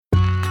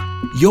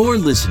You're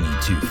listening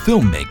to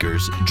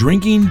Filmmakers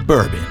Drinking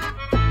Bourbon.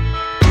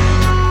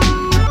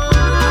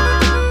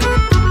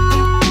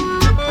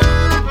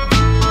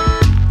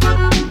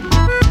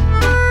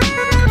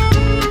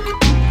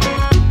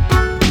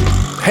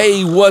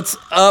 Hey, what's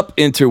up,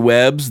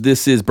 interwebs?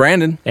 This is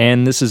Brandon.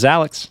 And this is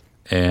Alex.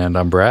 And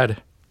I'm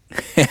Brad.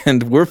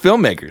 And we're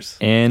filmmakers.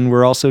 And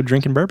we're also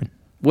drinking bourbon.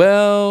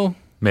 Well,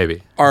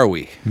 maybe. Are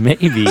we?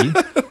 Maybe.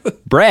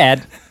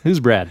 Brad. Who's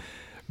Brad?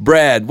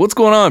 Brad. What's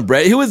going on,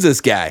 Brad? Who is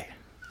this guy?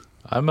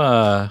 I'm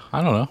I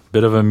don't know,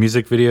 bit of a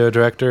music video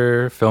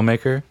director,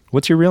 filmmaker.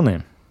 What's your real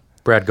name?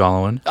 Brad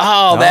Golowin.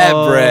 Oh, that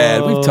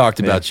Brad. We've talked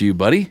about you,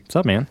 buddy. What's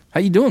up, man? How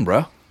you doing,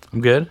 bro?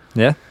 I'm good.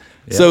 Yeah.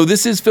 So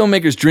this is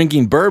Filmmakers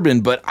Drinking Bourbon,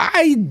 but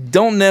I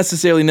don't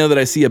necessarily know that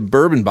I see a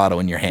bourbon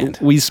bottle in your hand.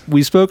 We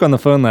spoke on the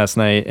phone last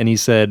night, and he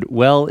said,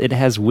 well, it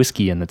has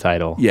whiskey in the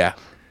title. Yeah.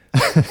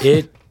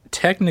 It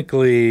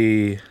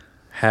technically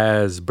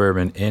has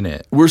bourbon in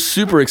it. We're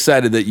super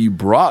excited that you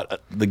brought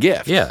the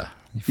gift. Yeah.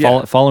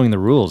 Following the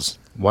rules.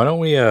 Why don't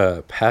we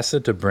pass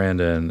it to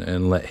Brandon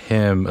and let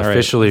him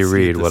officially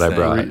read what I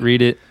brought.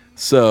 Read it.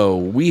 So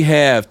we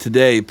have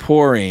today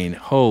pouring,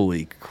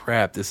 holy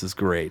crap, this is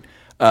great.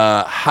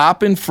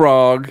 Hop and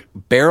Frog,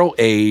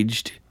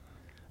 barrel-aged,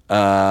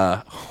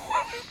 Doris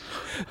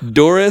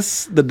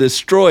the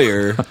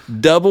Destroyer,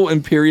 double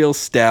imperial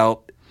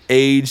stout,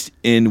 aged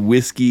in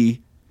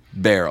whiskey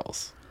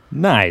barrels.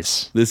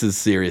 Nice. This is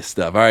serious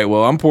stuff. All right,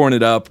 well, I'm pouring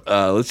it up.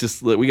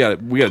 We got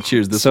to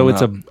cheers this so one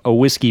it's up. a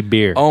whiskey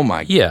beer. Oh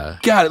my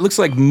God, it looks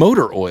like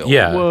motor oil.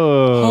 Yeah.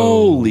 Whoa.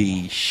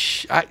 Holy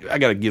I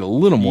got to get a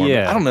little more.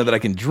 Yeah. I don't know that I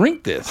can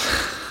drink this.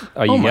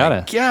 Oh, you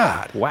gotta. My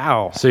God.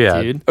 Wow. So,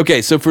 yeah. Dude.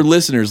 Okay, so for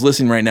listeners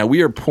listening right now,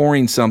 we are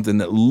pouring something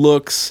that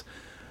looks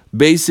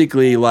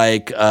basically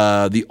like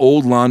the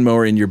old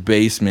lawnmower in your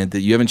basement that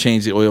you haven't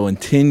changed the oil in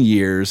 10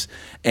 years,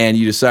 and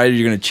you decided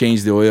you're going to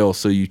change the oil,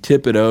 so you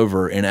tip it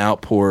over and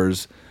out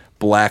pours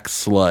black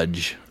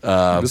sludge.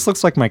 This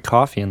looks like my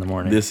coffee in the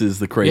morning. This is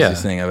the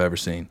craziest thing I've ever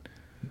seen.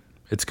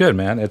 It's good,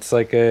 man. It's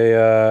like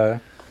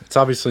it's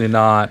obviously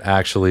not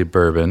actually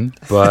bourbon,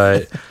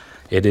 but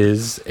it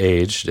is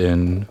aged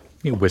in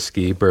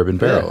whiskey bourbon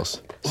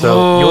barrels.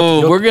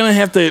 So we're gonna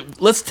have to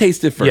let's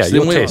taste it first. Yeah,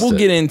 then taste we'll it.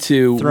 get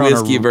into Throwing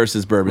whiskey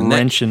versus bourbon.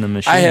 Wrench in the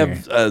machine. I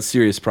have a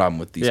serious problem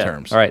with these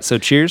terms. All right, so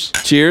cheers.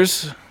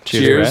 Cheers.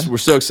 Cheers, Brad. We're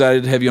so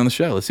excited to have you on the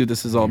show. Let's see what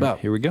this is all about.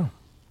 Here we go.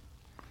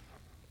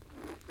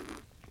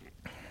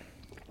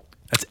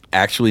 That's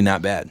actually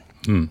not bad.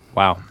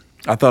 Wow.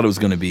 I thought it was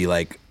going to be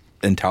like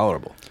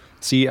intolerable.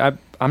 See, I'm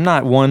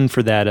not one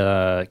for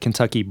that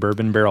Kentucky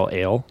bourbon barrel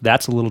ale.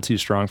 That's a little too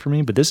strong for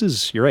me, but this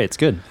is, you're right, it's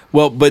good.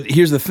 Well, but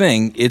here's the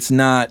thing. It's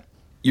not,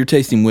 you're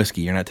tasting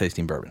whiskey. You're not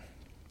tasting bourbon.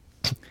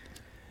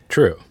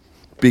 True.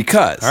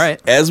 Because, all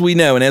right, as we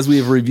know and as we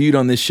have reviewed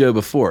on this show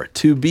before,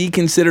 to be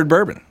considered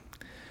bourbon,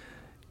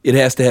 it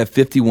has to have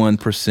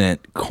 51%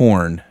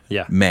 corn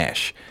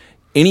mash.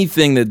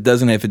 Anything that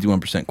doesn't have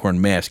 51% corn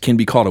mash can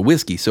be called a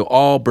whiskey. So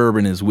all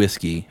bourbon is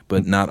whiskey,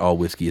 but not all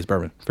whiskey is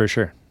bourbon. For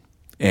sure.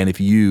 And if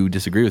you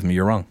disagree with me,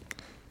 you're wrong.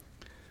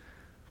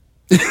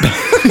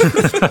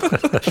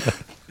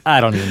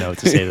 I don't even know what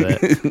to say to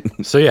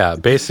that. So yeah,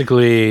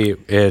 basically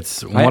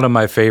it's one of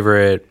my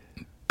favorite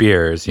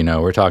beers,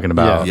 we're talking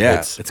about. Yeah,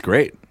 it's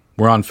great.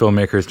 We're on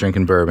Filmmakers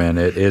Drinking Bourbon.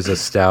 It is a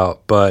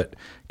stout, but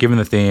given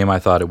the theme, I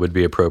thought it would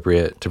be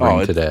appropriate to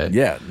bring today.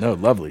 Yeah, no,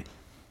 lovely.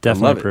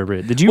 Definitely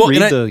appropriate. Did you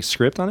read the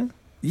script on it?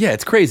 Yeah,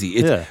 it's crazy.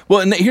 Yeah. Well,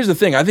 and here's the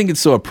thing. I think it's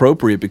so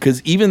appropriate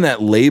because even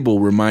that label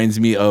reminds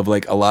me of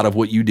like a lot of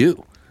what you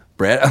do,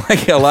 Brad.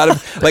 Like a lot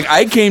of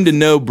I came to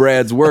know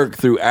Brad's work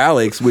through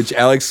Alex, which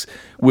Alex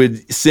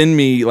would send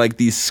me like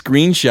these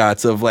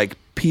screenshots of like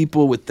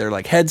people with their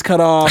like heads cut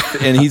off,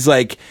 and he's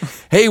like,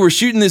 "Hey, we're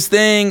shooting this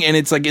thing, and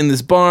it's like in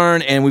this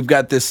barn, and we've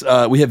got this,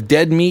 we have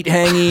dead meat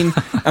hanging."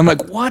 I'm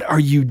like, "What are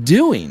you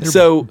doing?"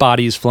 So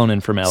bodies flown in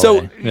from LA.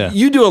 So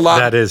you do a lot.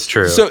 That is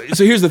true. So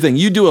here's the thing: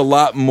 you do a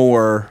lot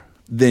more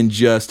than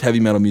just heavy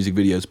metal music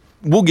videos.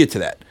 We'll get to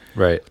that.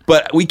 Right.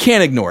 But we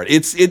can't ignore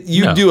it.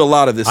 You do a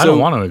lot of this. I don't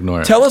want to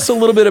ignore it. Tell us a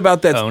little bit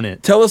about that. Own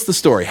it. Tell us the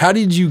story. How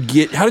did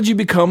you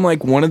become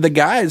like one of the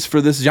guys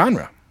for this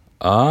genre?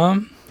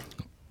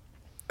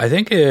 I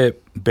think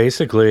it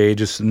basically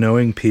just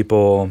knowing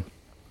people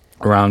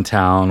around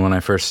town when I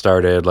first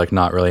started, like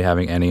not really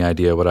having any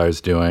idea what I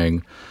was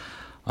doing.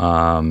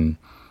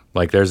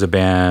 Like there's a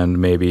band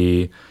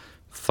maybe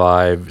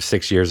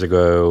 5-6 years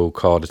ago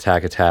called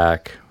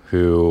Attack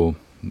who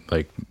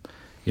I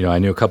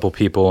knew a couple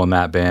people in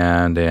that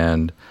band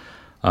and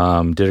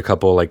did a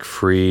couple like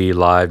free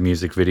live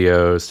music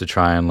videos to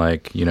try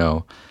and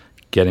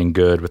getting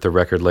good with the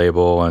record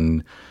label,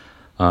 and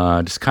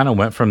just kind of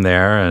went from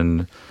there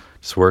and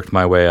just worked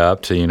my way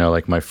up to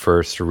like my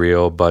first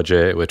real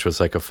budget, which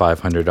was like a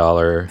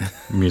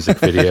 $500 music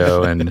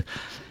video. And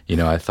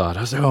I thought,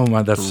 I was like, oh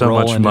my, that's so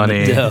much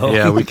money.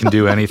 Yeah, we can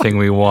do anything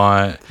we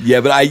want.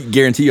 Yeah, but I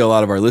guarantee you a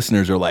lot of our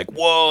listeners are like,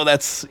 whoa,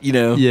 that's,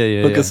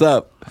 hook us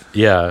up.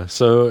 Yeah,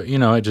 so,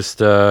 it just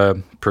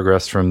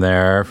progressed from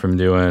there, from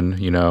doing,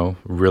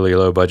 really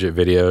low budget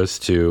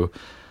videos to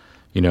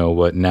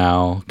what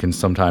now can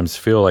sometimes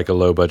feel like a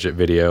low budget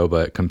video,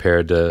 but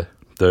compared to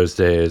those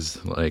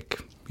days, like,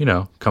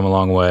 come a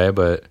long way.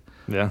 But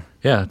yeah,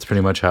 it's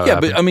pretty much how it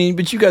happened.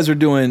 But you guys are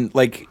doing,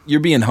 like, you're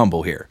being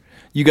humble here.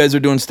 You guys are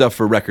doing stuff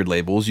for record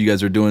labels. You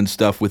guys are doing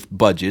stuff with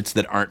budgets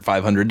that aren't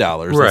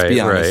 $500. Let's be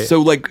honest. Right.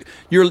 So, like,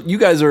 you're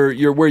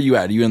where are you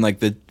at? Are you in like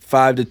the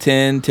 5 to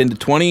 10, 10 to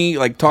 20?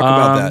 Like, talk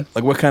about that.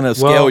 Like, what kind of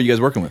scale are you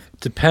guys working with?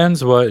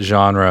 Depends what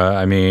genre.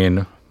 I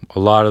mean, a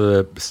lot of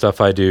the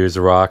stuff I do is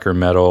rock or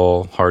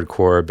metal,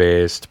 hardcore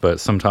based, but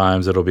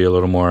sometimes it'll be a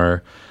little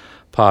more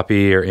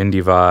poppy or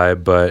indie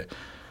vibe. But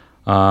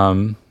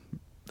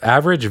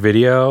average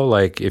video,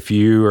 like if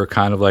you are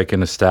kind of like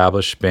an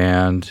established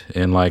band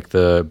in like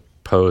the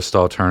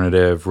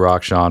post-alternative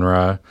rock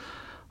genre,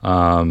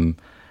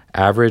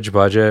 average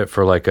budget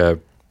for like a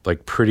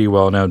pretty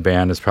well-known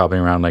band is probably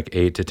around like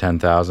 8 to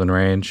 10,000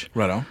 range.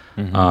 Right on.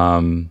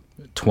 Mm-hmm.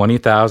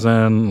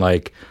 20,000,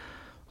 like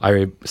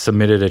I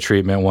submitted a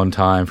treatment one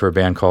time for a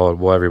band called,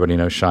 well, everybody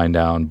knows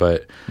Shinedown,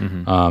 but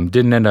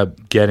didn't end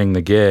up getting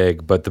the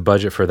gig, but the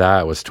budget for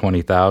that was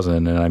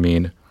 20,000. And I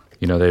mean,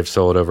 they've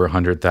sold over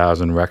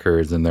 100,000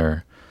 records in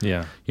their,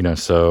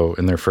 so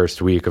in their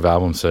first week of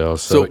album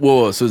sales. So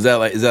is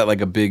that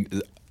like a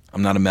big,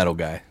 I'm not a metal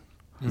guy.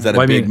 Is that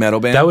a big metal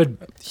band? That would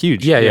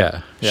huge.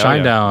 Yeah.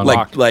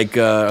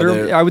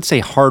 Shinedown. I would say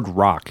hard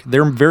rock.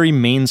 They're very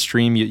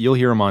mainstream. You'll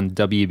hear them on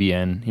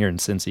WBN here in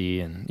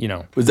Cincy, and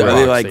are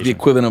they like the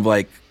equivalent of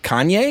like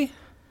Kanye?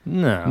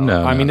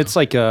 No. I mean, it's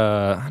like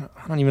I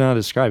don't even know how to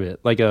describe it.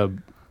 I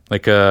don't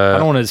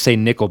want to say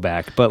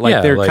Nickelback, but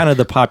they're kind of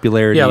the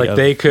popularity. Yeah, like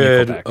they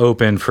could Nickelback.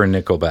 Open for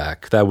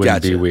Nickelback. That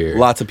wouldn't be weird.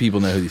 Lots of people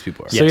know who these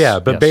people are. So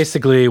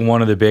basically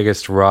one of the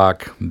biggest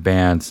rock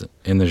bands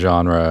in the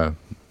genre.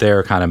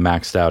 They're kind of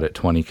maxed out at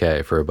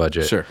 $20K for a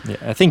budget. Sure. Yeah,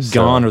 I think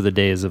gone are the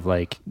days of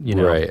like,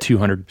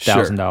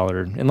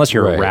 $200,000, unless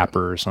you're a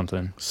rapper or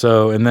something.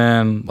 So, and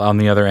then on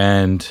the other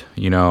end,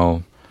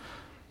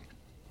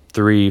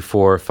 3,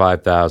 4,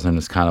 5,000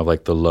 is kind of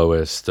like the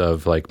lowest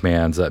of like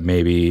bands that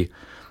maybe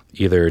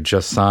either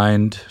just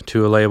signed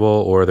to a label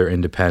or they're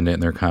independent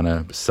and they're kind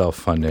of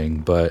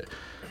self-funding. But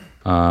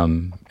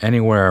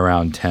anywhere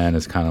around 10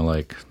 is kind of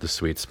like the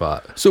sweet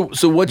spot. So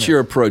what's your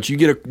approach? You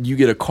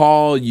get a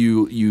call,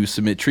 you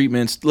submit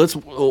treatments. Let's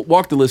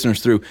walk the listeners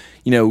through.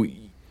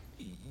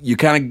 You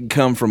kind of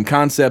come from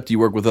concept, you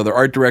work with other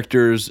art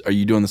directors. Are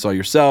you doing this all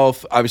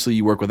yourself? Obviously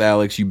you work with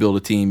Alex, you build a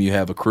team, you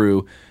have a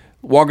crew.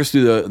 Walk us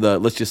through the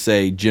let's just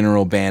say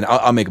general band.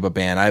 I'll make up a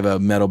band. I have a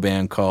metal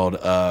band called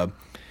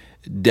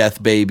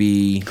Death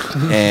Baby,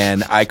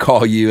 and I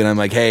call you and I'm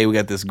like, hey, we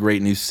got this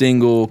great new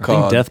single called,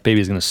 I think Death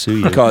Baby's gonna sue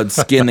you, called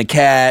Skin the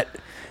Cat,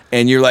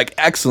 and you're like,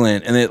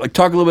 excellent. And then like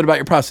talk a little bit about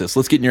your process.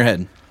 Let's get in your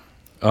head.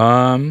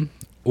 Well,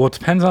 it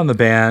depends on the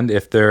band.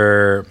 If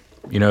they're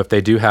if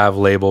they do have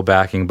label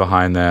backing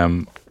behind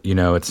them,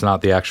 it's not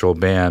the actual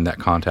band that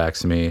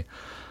contacts me.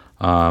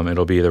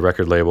 It'll be the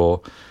record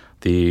label,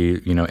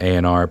 the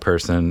A&R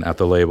person at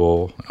the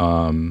label.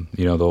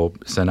 They'll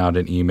send out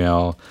an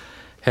email.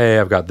 Hey,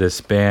 I've got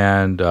this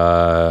band,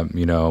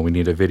 we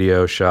need a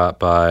video shot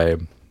by,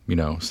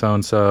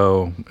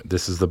 so-and-so.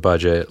 This is the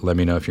budget. Let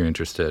me know if you're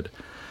interested.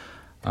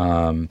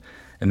 And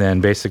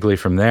then basically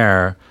from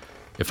there,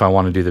 if I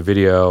want to do the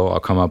video, I'll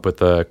come up with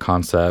a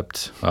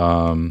concept,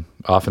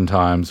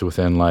 oftentimes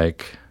within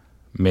like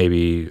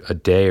maybe a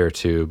day or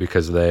two,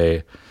 because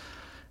they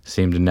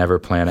seem to never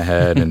plan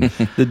ahead, and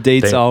the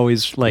date's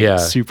always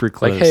super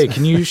close. Like, hey,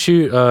 can you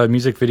shoot a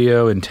music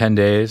video in 10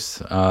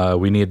 days?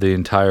 We need the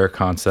entire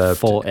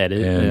concept, full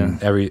edit,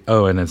 and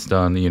and it's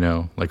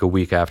done. Like a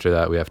week after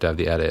that, we have to have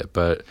the edit.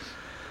 But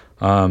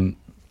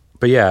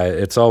yeah,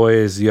 it's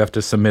always you have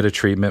to submit a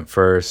treatment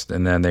first,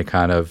 and then they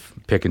kind of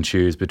pick and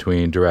choose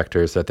between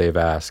directors that they've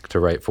asked to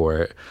write for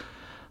it.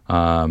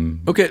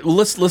 Okay, well,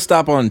 let's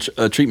stop on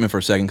treatment for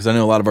a second, because I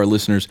know a lot of our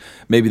listeners,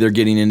 maybe they're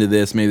getting into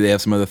this, maybe they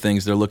have some other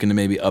things they're looking to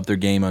maybe up their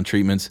game on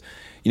treatments.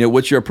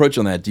 What's your approach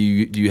on that? Do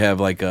you have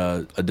like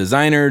a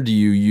designer? Do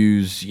you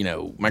use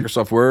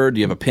Microsoft Word? Do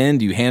you have a pen?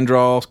 Do you hand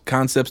draw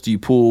concepts? Do you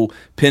pull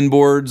pin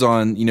boards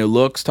on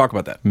looks? Talk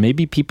about that.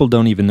 Maybe people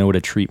don't even know what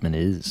a treatment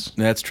is.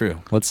 That's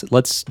true.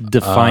 Let's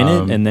define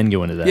it and then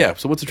go into that. Yeah.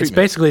 So what's a treatment? It's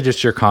basically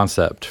just your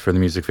concept for the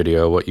music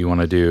video, what you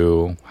want to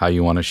do, how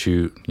you want to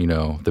shoot.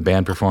 The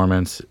band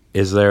performance.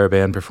 Is there a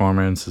band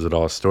performance? Is it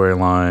all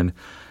storyline?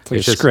 It's like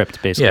a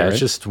script, basically. Yeah, right? It's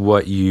just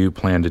what you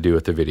plan to do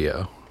with the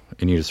video,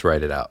 and you just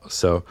write it out.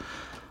 So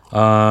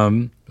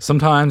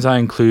sometimes I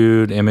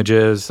include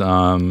images.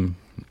 I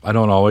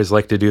don't always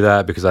like to do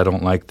that because I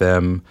don't like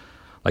them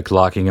like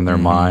locking in their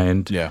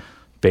mind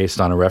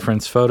based on a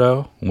reference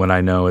photo when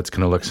I know it's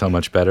going to look so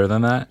much better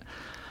than that.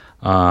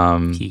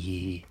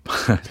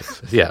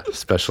 Yeah,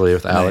 especially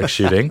with Alex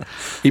shooting.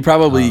 He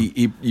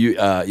probably you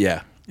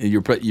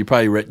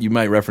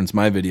might reference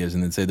my videos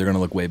and then say they're going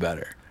to look way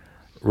better.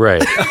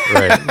 Right.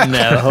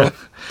 No.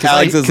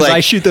 Alex is like, I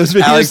shoot those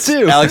videos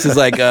too. Alex is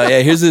like, yeah,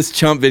 here's this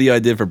chump video I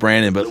did for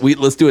Brandon, but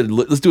let's do it.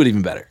 Let's do it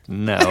even better.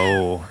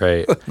 No,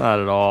 right, not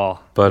at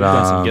all. But You've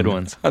done some good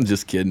ones. I'm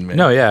just kidding, man.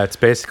 No, yeah, it's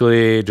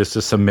basically just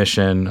a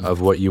submission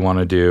of what you want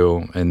to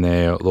do, and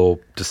they'll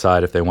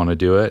decide if they want to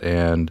do it,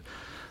 and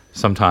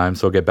sometimes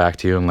they'll get back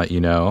to you and let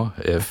you know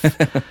if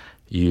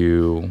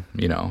you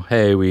know,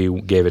 hey,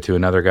 we gave it to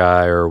another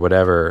guy or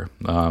whatever.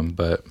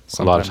 But sometimes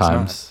a lot of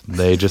times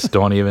they just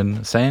don't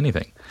even say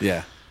anything.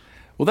 Yeah.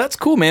 Well, that's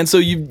cool, man. So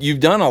you've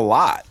done a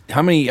lot.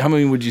 How many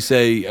would you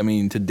say, I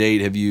mean, to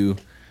date have you,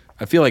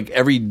 I feel like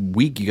every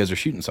week you guys are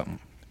shooting something.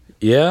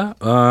 Yeah.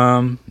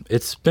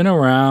 It's been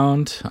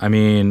around, I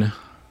mean,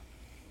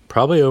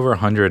 probably over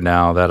 100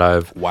 now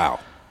that Wow.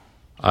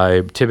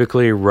 I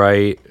typically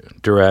write,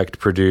 direct,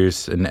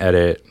 produce, and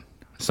edit,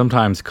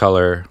 sometimes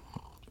color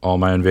all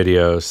my own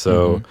videos.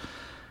 So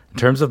in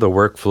terms of the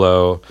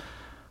workflow,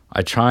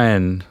 I try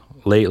and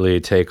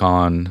lately take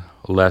on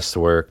less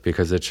work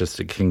because it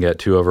can get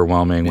too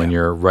overwhelming when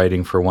you're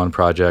writing for one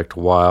project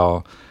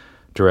while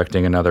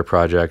directing another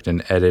project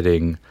and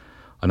editing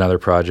another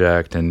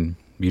project, and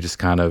you just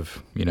kind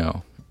of, you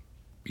know,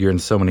 you're in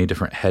so many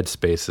different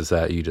headspaces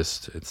that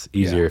it's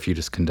easier if you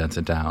just condense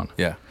it down.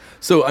 Yeah.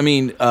 So I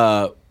mean,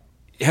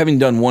 having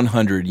done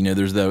 100, you know,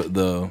 there's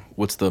the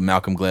what's the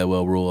Malcolm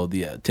Gladwell rule of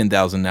the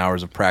 10,000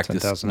 hours of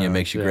practice 10,000 hours,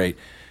 makes you great.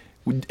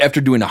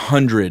 After doing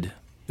 100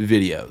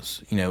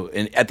 videos, you know,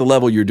 and at the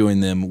level you're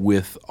doing them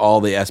with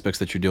all the aspects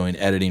that you're doing,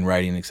 editing,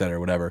 writing, et cetera,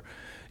 whatever,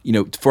 you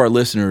know, for our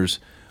listeners,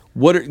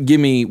 give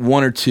me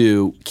one or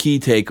two key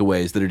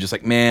takeaways that are just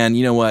like, man,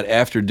 you know what,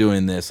 after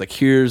doing this, like,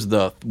 here's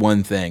the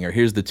one thing, or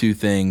here's the two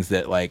things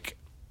that, like,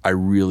 I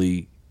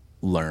really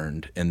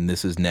learned, and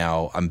this is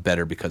now, I'm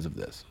better because of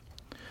this.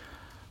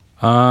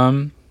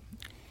 I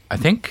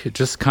think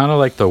just kind of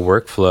like the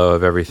workflow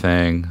of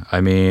everything. I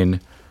mean,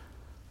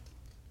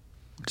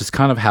 just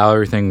kind of how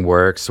everything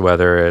works,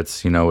 whether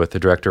it's, you know, with the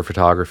director of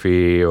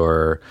photography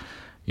or,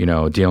 you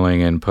know,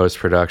 dealing in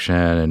post-production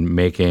and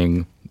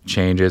making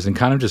changes and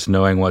kind of just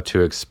knowing what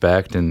to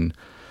expect. And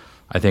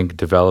I think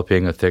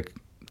developing a thick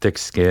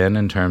skin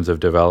in terms of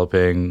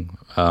developing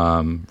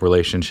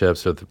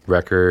relationships with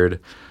record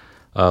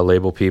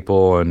label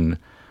people, and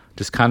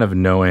just kind of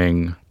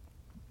knowing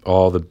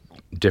all the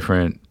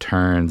different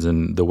turns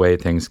and the way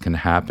things can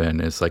happen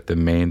is like the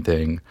main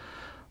thing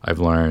I've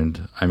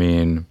learned. I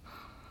mean,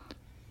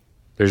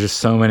 there's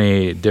just so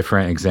many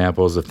different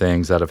examples of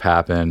things that have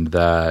happened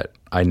that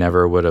I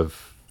never would have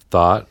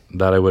thought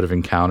that I would have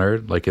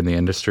encountered, like in the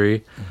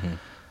industry,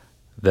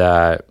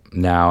 that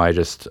now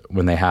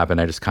when they happen,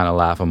 I just kind of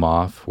laugh them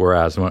off.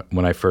 Whereas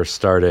when I first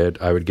started,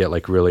 I would get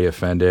like really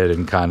offended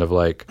and kind of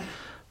like,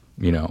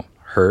 you know,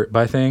 hurt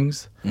by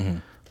things.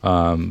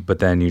 But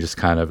then you just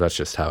kind of, that's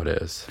just how it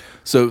is.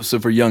 So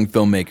for young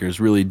filmmakers,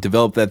 really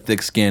develop that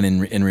thick skin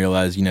and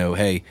realize, you know,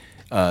 hey,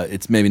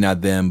 it's maybe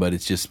not them, but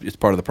it's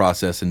part of the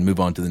process, and move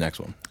on to the next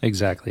one.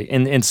 Exactly.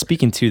 And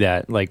speaking to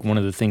that, like one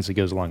of the things that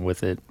goes along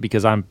with it,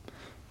 because I'm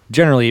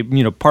generally,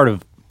 you know, part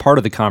of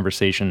the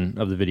conversation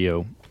of the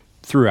video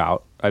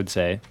throughout, I'd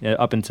say,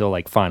 up until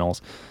like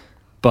finals.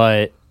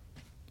 But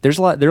there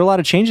are a lot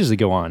of changes that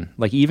go on.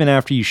 Like even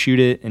after you shoot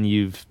it and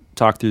you've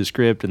talked through the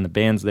script and the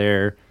band's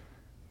there,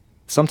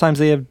 sometimes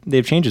they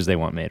have changes they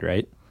want made,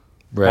 right?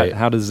 Right.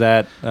 How does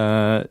that,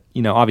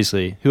 you know,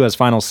 obviously, who has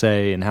final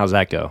say and how's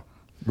that go?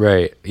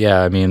 Right.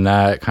 Yeah. I mean,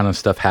 that kind of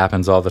stuff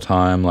happens all the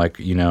time. Like,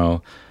 you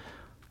know,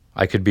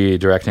 I could be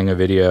directing a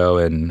video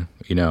and,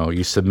 you know,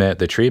 you submit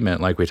the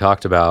treatment like we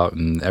talked about,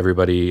 and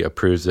everybody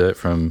approves it,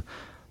 from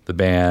the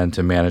band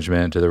to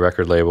management to the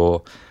record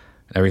label.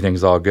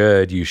 Everything's all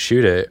good. You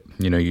shoot it,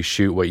 you know, you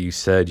shoot what you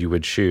said you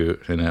would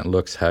shoot, and it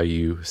looks how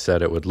you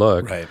said it would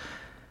look. Right.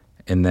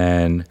 And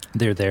then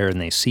they're there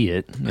and they see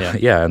it. Yeah.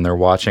 Yeah. And they're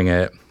watching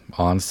it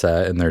on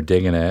set and they're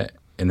digging it.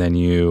 And then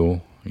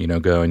you know,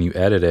 go and you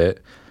edit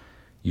it.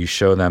 You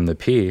show them the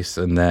piece,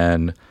 and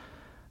then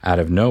out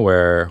of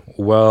nowhere,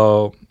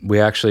 well, we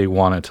actually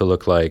want it to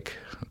look like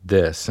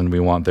this, and we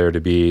want there to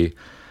be,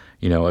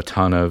 you know, a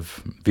ton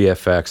of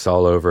VFX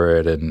all over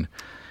it, and,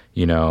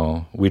 you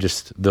know,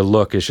 the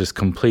look is just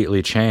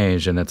completely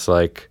changed, and it's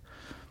like,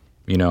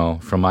 you know,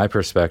 from my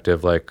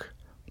perspective, like,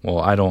 well,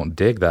 I don't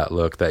dig that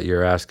look that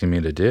you're asking me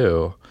to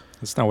do.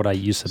 That's not what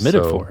you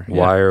submitted for. Yeah.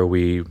 Why are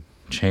we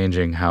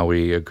changing how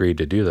we agreed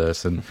to do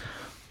this? And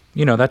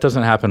you know, that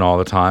doesn't happen all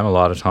the time. A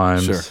lot of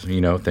times, you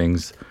know,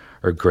 things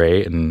are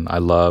great and I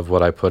love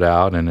what I put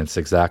out and it's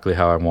exactly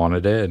how I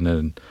wanted it, and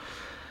then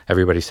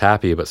everybody's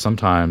happy. But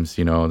sometimes,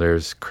 you know,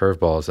 there's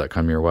curveballs that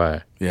come your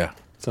way. Yeah.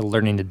 So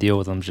learning to deal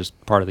with them is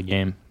just part of the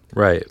game.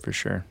 Right. For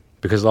sure.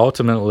 Because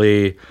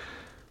ultimately,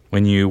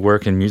 when you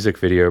work in music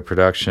video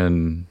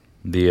production,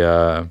 you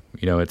know,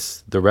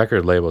 it's the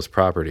record label's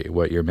property,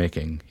 what you're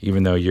making,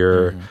 even though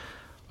you're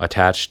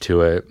attached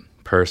to it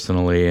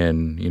personally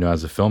and, you know,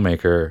 as a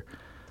filmmaker,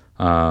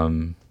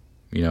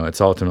 you know,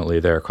 it's ultimately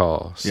their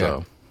call.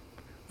 So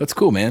That's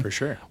cool, man. For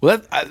sure.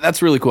 Well,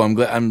 that's really cool. I'm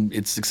glad.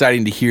 It's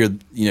exciting to hear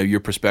your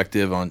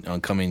perspective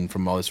on coming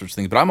from all these sorts of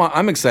things. But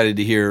I'm excited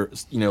to hear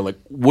like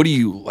what do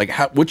you like?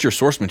 What's your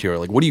source material?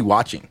 Like what are you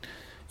watching?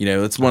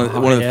 That's one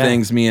of the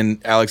things me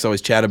and Alex always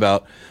chat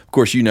about. Of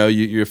course,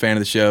 you're a fan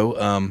of the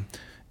show.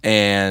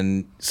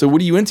 And so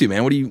what are you into,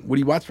 man? What are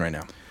you watching right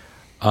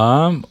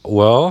now?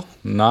 Well,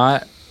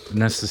 not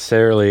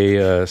necessarily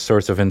a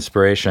source of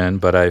inspiration,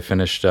 but I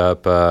finished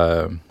up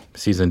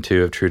season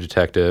 2 of True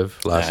Detective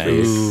last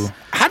week.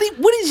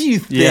 What did you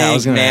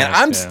think, man?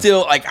 I'm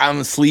still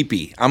I'm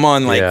sleepy. I'm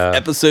on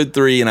episode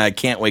 3 and I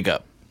can't wake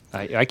up.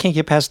 I can't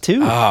get past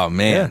 2. Oh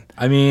man.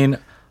 I mean,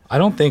 I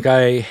don't think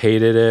I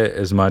hated it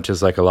as much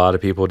as like a lot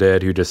of people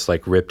did who just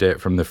like ripped it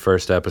from the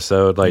first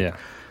episode.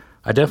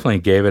 I definitely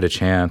gave it a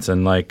chance,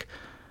 and like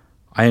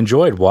I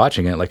enjoyed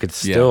watching it. Like it's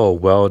still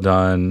well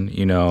done,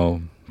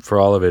 for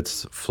all of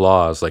its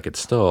flaws. Like it's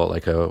still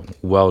like a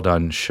well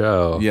done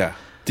show. Yeah.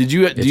 Do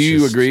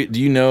you agree? Do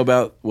you know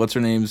about what's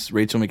her name's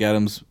Rachel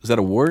McAdams? Is that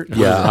a wart?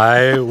 Yeah,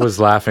 I was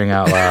laughing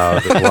out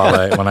loud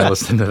when I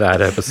listened to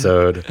that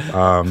episode.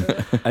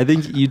 I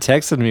think you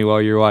texted me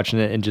while you were watching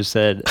it and just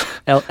said,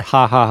 "Ha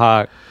ha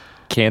ha,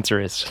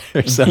 cancerous,"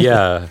 or something.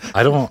 Yeah,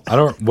 I don't.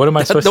 What am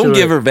I supposed to? Don't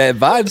give her bad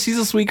vibes. She's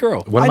a sweet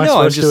girl. What am I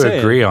supposed to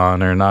agree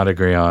on or not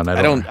agree on?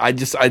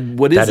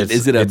 What is it?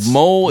 Is it a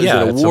mole? Is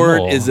it a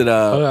wart? Is it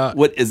a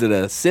what? Is it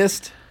a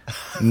cyst?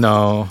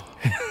 No.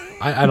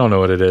 I don't know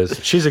what it is.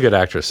 She's a good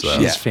actress, though.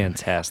 She's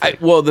fantastic.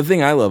 Well, the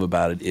thing I love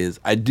about it is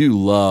I do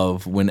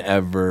love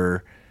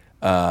whenever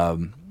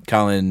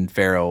Colin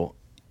Farrell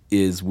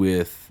is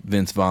with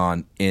Vince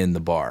Vaughn in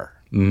the bar.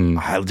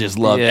 I just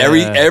love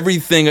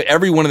everything.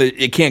 Every one of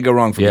it can't go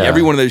wrong for me.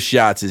 Every one of those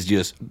shots is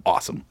just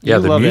awesome. Yeah,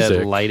 the love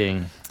music,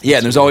 lighting. Yeah,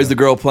 and there's always the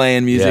girl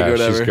playing music or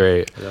whatever. She's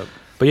great. Yep.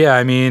 But yeah,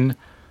 I mean,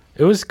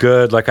 it was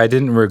good. Like I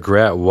didn't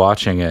regret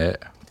watching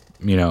it.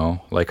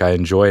 Like I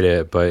enjoyed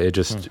it, but it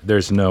just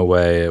there's no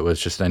way it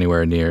was just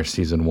anywhere near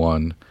season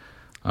 1.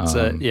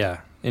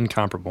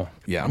 Incomparable.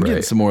 Yeah, I'm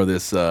getting some more of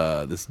this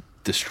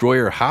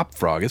Destroyer Hop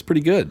Frog. It's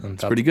pretty good.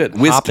 It's pretty good.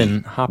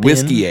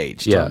 Whiskey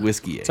aged. Yeah,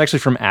 whiskey aged. It's actually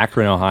from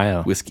Akron,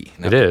 Ohio. Whiskey.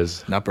 It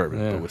is not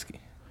bourbon, but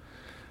whiskey.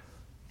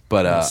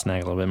 But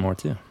snag a little bit more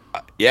too.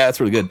 Yeah, it's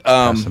really good.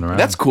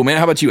 That's cool, man.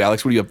 How about you,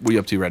 Alex? What are you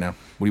up to right now?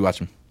 What are you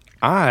watching?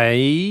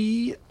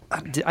 I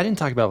didn't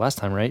talk about it last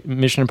time, right?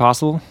 Mission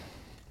Impossible.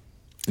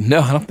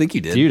 No, I don't think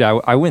you did. Dude,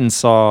 I went and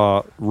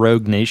saw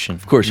Rogue Nation.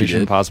 Of course you did.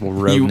 Mission Impossible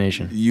Rogue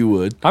Nation. You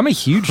would. I'm a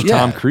huge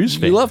Tom Cruise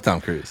fan. You love Tom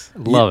Cruise.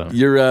 Love him.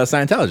 You're a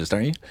Scientologist,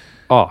 aren't you?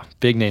 Oh,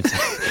 big name.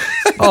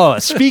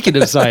 Speaking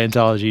of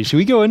Scientology, should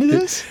we go into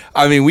this?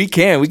 I mean, we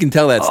can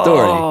tell that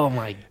story. Oh,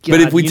 my God.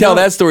 But if we tell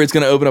that story, it's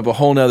going to open up a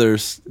whole nother,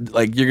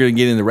 you're going to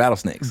get into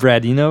rattlesnakes.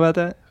 Brad, do you know about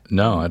that?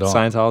 No, I don't.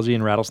 Scientology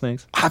and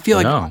rattlesnakes? I feel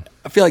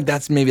like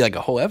that's maybe like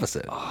a whole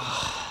episode.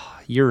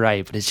 You're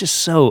right, but it's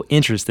just so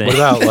interesting. What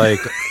about like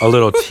a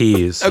little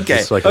tease?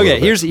 Okay.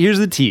 Here's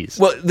the tease.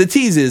 Well, the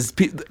tease is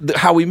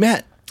how we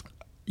met.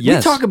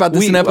 Yes. We talk about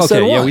this in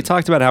episode 1. Yeah, we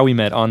talked about how we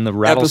met on the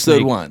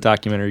rattlesnake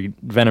documentary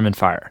Venom and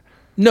Fire.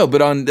 No,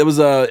 but it was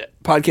a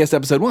podcast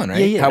episode 1, right?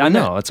 Yeah, I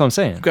know. That's what I'm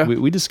saying. Okay.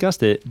 We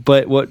discussed it,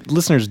 but what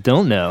listeners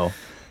don't know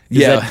is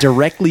that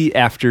directly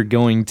after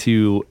going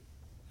to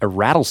a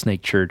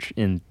rattlesnake church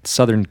in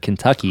southern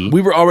Kentucky,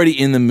 we were already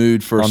in the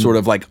mood for sort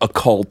of like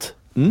occult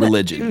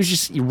religion. It was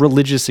just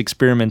religious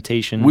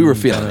experimentation. We were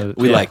feeling it.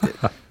 We liked it.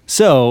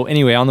 So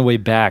anyway, on the way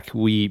back,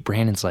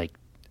 Brandon's like,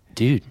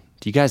 dude,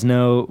 do you guys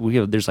know,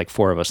 there's like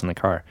 4 of us in the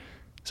car.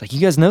 It's like, you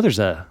guys know there's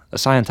a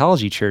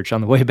Scientology church on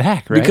the way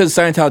back, right? Because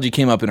Scientology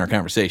came up in our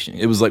conversation.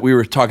 It was like we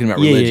were talking about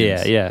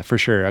religions. Yeah, for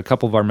sure. A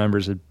couple of our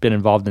members had been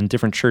involved in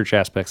different church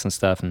aspects and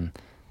stuff and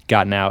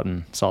gotten out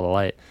and saw the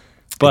light.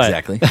 But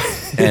exactly.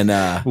 And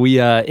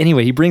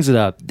anyway, he brings it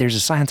up. There's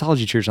a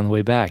Scientology church on the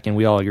way back, and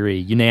we all agree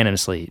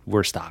unanimously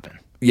we're stopping.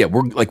 Yeah,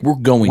 we're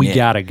going in. We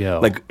gotta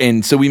go.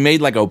 And so we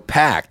made like a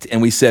pact,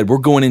 and we said we're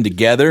going in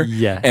together.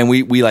 Yeah. And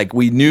we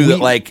knew that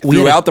like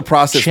throughout the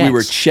process we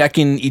were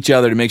checking each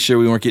other to make sure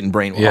we weren't getting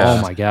brainwashed. Yeah.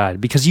 Oh my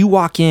God! Because you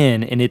walk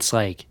in and it's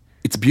like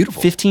it's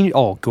beautiful. 15.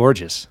 Oh,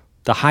 gorgeous.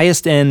 The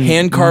highest end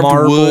hand carved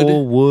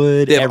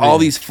wood. They have all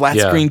these flat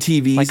screen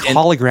TVs, like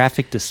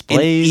holographic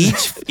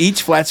displays. And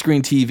each flat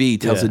screen TV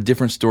tells a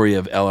different story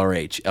of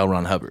LRH, L.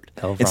 Ron Hubbard.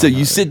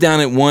 You sit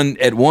down at one,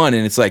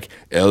 and it's like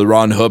L.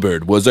 Ron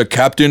Hubbard was a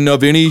captain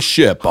of any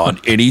ship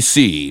on any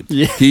sea.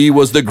 He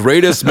was the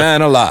greatest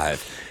man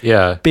alive.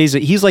 Yeah,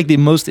 basically, he's like the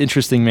most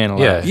interesting man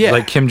alive. Yeah,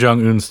 like Kim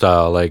Jong-un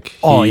style. Like,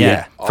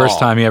 first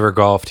time he ever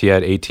golfed, he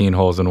had 18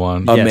 holes in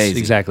one. Yes, amazing,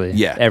 exactly.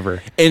 Yeah,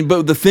 ever.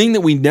 But the thing that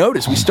we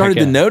noticed, we started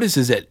to notice,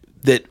 is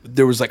that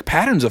there was like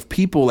patterns of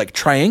people like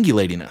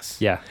triangulating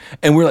us. Yeah,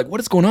 and we're like, what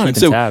is going on? And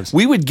so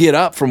we would get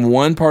up from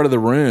one part of the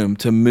room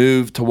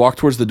to walk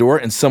towards the door,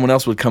 and someone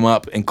else would come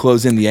up and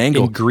close in the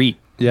angle and greet.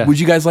 Yeah. Would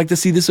you guys like to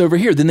see this over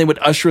here? Then they would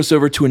usher us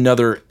over to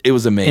another. It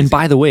was amazing. And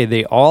by the way,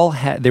 they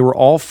were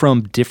all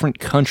from different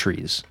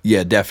countries.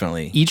 Yeah,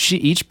 definitely.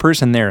 Each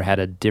person there had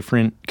a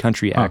different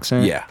country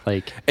accent. Yeah.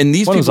 Like, and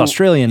these one was people-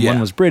 Australian, yeah. one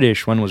was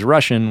British, one was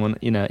Russian, one,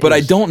 But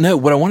I don't know.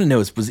 What I want to know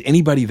is, was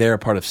anybody there a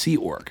part of Sea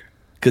Org?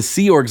 Because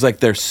Sea Org's like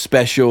their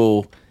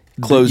special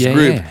closed Yeah,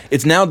 group. yeah.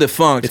 It's now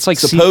defunct, It's like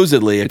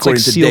supposedly, it's according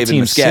like to SEAL David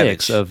Team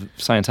Miscavige. 6 of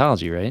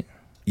Scientology, right?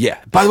 Yeah.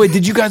 By the way,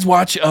 did you guys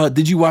watch?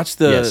 Did you watch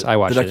the? Yes, I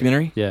watched the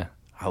documentary. it. Yeah.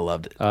 I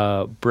loved it.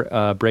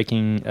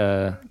 Breaking.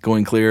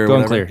 Going Clear. Or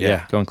Going whatever? Clear.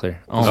 Yeah. Going Clear.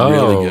 Oh, Oh,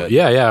 really good.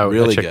 Yeah,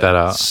 Really check good. that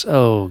out.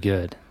 so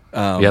good.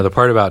 Yeah, the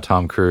part about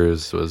Tom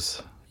Cruise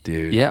was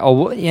Dude. Yeah.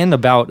 Oh, and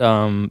about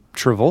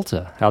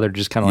Travolta, how they're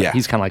just kind of like Yeah.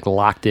 he's kind of like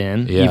locked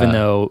in, Yeah. even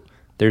though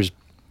there's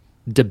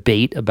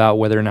debate about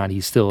whether or not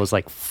he still is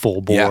like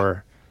full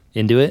bore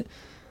into it.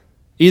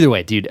 Either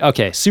way, dude.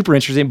 Okay, super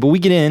interesting. But we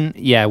get in.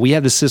 Yeah, we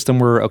have the system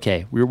where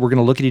we're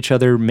gonna look at each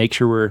other, make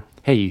sure we're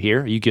hey, you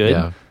here? Are you good?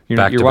 Yeah, You're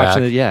back you're to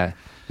watching back. it. Yeah.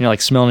 You're not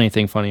like smelling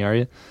anything funny, are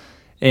you?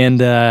 And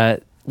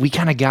we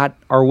kind of got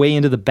our way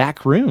into the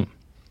back room.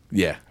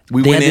 Yeah.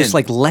 We They went had in. this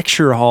like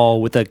lecture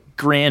hall with a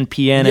grand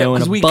piano Yeah, and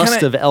 'cause a we bust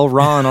kinda- of L.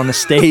 Ron on the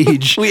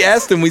stage. we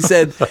asked them. We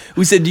said,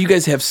 do you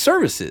guys have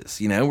services?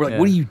 We're like, Yeah.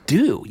 what do you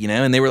do?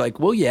 And they were like,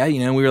 well, yeah.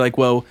 We were like,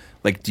 well,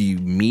 like, do you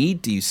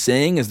meet? Do you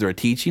sing? Is there a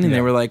teaching? And they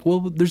were like,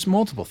 well, there's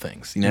multiple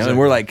things. And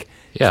we're like,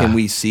 Yeah. can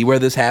we see where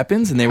this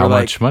happens? And they how were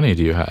like, much money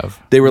do you have?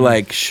 they were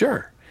like,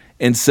 sure.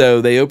 And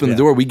so they opened the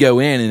door. We go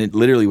in, and it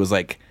literally was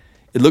like,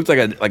 it looked like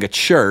a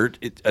church,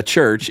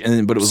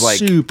 but it was like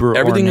Super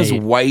everything was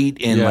ornate. white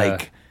and Yeah.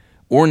 like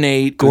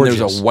ornate. And there was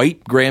Gorgeous. a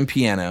white grand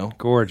piano.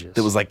 Gorgeous.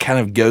 That was like kind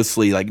of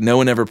ghostly. Like no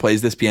one ever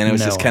plays this piano.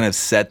 It's just No. kind of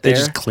set They there.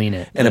 just clean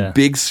it, And yeah. a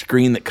big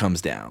screen that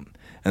comes down.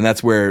 And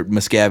that's where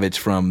Miscavige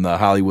from the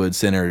Hollywood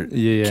Center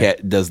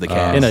does the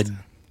cast. and a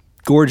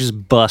gorgeous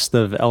bust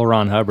of L.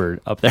 Ron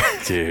Hubbard up there.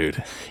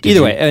 Dude.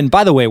 Either way, and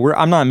by the way,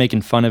 I'm not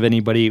making fun of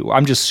anybody.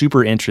 I'm just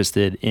super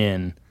interested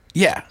in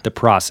Yeah. the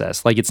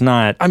process. Like it's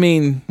not, I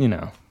mean,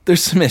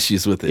 there's some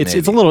issues with it. it's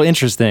maybe. a little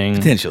interesting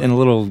Potentially. and a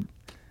little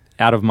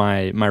out of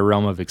my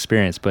realm of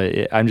experience, but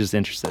I'm just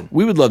interested.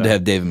 We would love to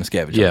have David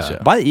Miscavige on Yeah. the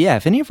show. But yeah,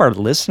 if any of our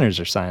listeners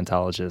are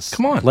Scientologists,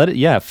 Come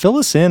on. fill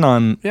us in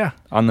on Yeah.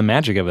 on the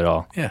magic of it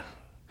all. Yeah.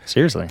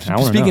 Seriously, I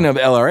wanna Speaking know. of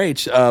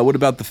LRH, what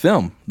about the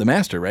film, The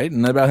Master, right?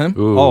 Isn't that about him?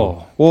 Ooh.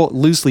 Oh, well,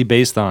 loosely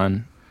based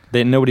on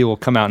that, nobody will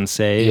come out and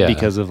say Yeah.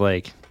 because of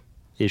like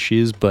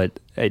issues, but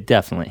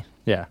definitely,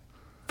 yeah.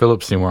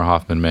 Philip Seymour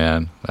Hoffman,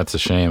 man, that's a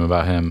shame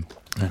about him.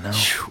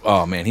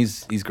 Oh, man,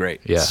 he's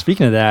great. Yeah.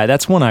 Speaking of that,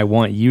 that's one I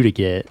want you to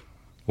get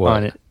What?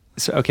 on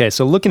it.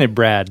 So looking at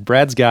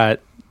Brad's got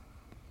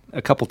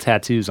a couple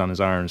tattoos on his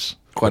arms.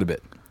 Quite a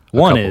bit.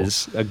 One couple.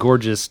 is a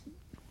gorgeous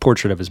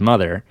portrait of his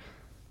mother.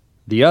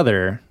 The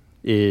other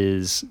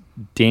is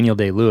Daniel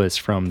Day-Lewis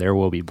from There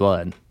Will Be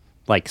Blood.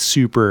 Like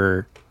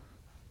super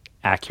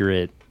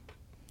accurate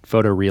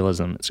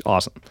photorealism. It's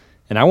awesome.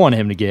 And I want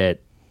him to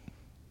get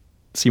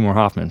Seymour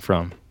Hoffman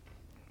from.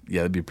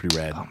 Yeah, that'd be pretty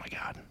rad. Oh my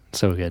God.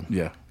 So good.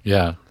 Yeah.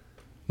 Yeah.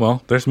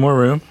 Well, there's more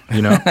room. I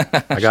do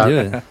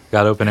it.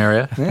 got open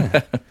area.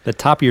 The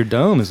top of your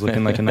dome is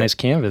looking like a nice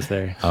canvas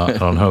there. I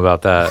don't know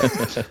about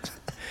that.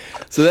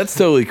 So that's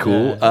totally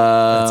cool.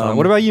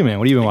 What about you, man?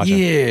 What have you been watching?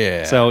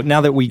 Yeah. So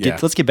now that Yeah.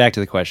 let's get back to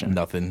the question.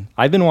 Nothing.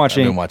 I've been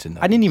watching. nothing.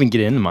 I didn't even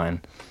get into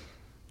mine.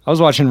 I was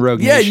watching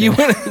Rogue Yeah, Nation.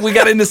 we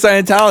got into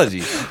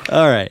Scientology.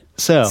 All right.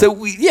 So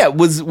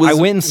Was I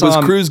went and saw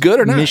was Cruise good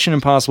or not? Mission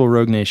Impossible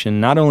Rogue Nation.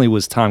 Not only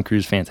was Tom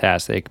Cruise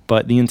fantastic,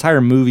 but the entire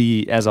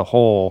movie as a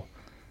whole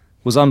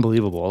was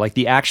unbelievable. Like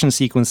the action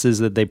sequences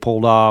that they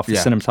pulled off, the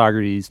Yeah.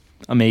 cinematography's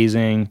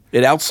amazing.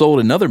 It outsold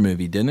another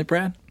movie, didn't it,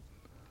 Brad?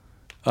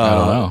 I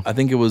don't know. I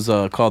think it was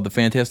called The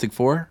Fantastic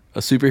Four, a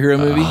superhero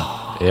movie.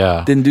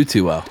 Yeah. Didn't do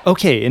too well.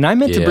 Okay, and I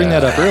meant to bring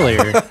that up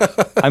earlier.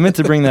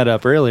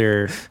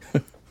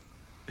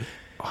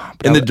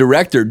 And the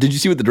director, did you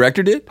see what the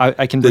director did?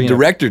 I can The bring it up.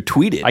 director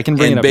tweeted. I can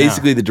bring and it up now.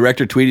 basically the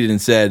director tweeted and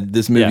said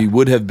this movie Yeah.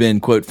 would have been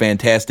quote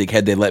fantastic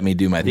had they let me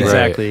do my thing.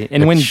 Exactly. Right.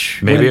 And when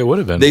Maybe it would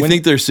have been. They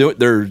think they're suing.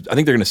 I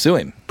think they're going to sue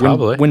him.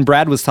 Probably. when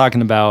Brad was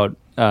talking about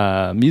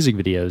music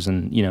videos,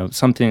 and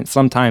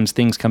sometimes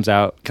things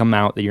come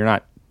out that you're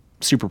not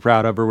super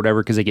proud of or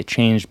whatever because they get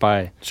changed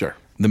by Sure.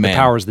 The man.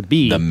 powers that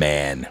be. The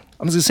man.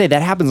 I was gonna say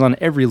that happens on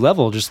every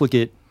level. Just look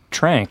at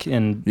Trank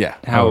and Yeah.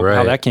 how Oh, right.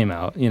 how that came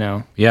out.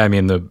 Yeah, I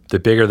mean, the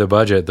bigger the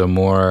budget, the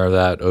more of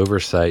that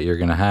oversight you're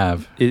going to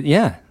have.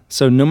 Yeah.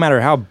 So no matter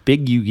how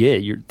big you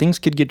get, things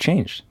could get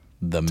changed.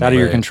 The It's man. out of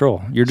your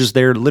control. You're just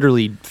there,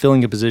 literally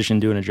filling a position,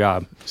 doing a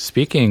job.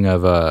 Speaking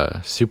of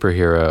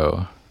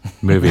superhero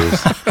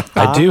movies,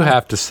 I do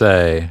have to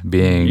say,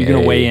 You're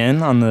gonna weigh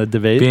in on the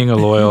debate. being a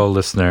loyal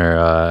listener,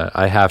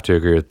 I have to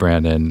agree with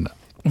Brandon.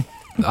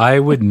 I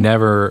would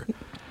never.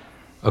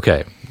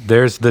 Okay,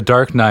 there's the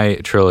Dark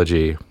Knight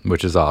trilogy,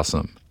 which is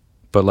awesome,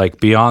 but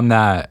like beyond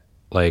that,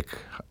 like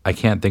I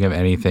can't think of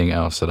anything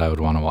else that I would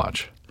want to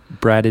watch.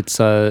 Brad, it's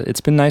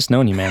been nice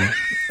knowing you, man.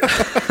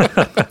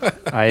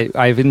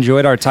 I've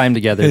enjoyed our time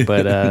together,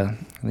 but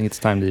I think it's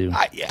time to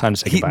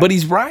say goodbye. But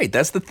he's right.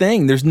 That's the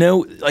thing. There's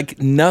no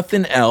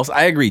nothing else.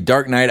 I agree.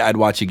 Dark Knight, I'd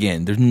watch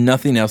again. There's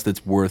nothing else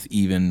that's worth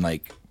even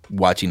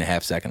watching a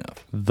half second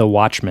of. The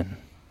Watchmen.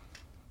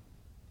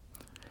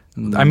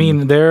 I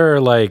mean, there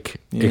are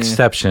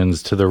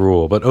exceptions to the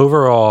rule, but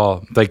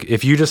overall,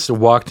 if you just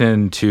walked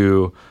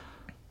into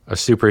a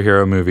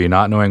superhero movie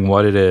not knowing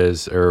what it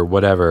is or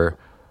whatever,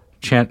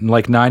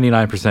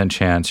 99%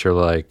 chance you're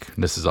like,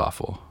 this is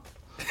awful.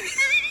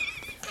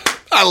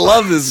 I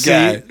love this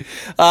guy.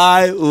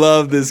 I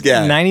love this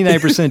guy.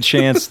 99%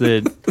 chance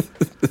that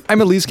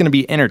I'm at least going to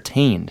be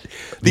entertained.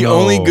 The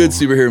only good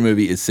superhero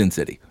movie is Sin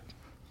City.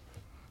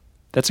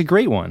 That's a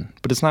great one,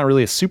 but it's not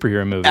really a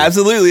superhero movie.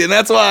 Absolutely, and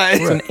that's why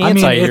it's an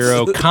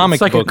anti-hero comic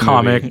book movie. It's like a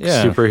comic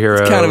superhero.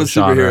 It's kind of a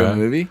superhero genre.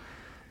 movie.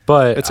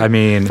 But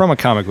from a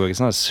comic book,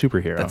 it's not a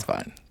superhero. That's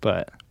fine.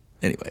 But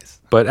anyways,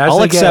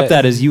 I'll accept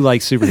that as you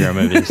like superhero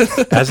movies.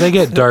 As they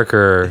get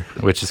darker,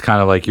 which is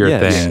kind of like your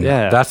thing,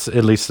 that's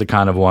at least the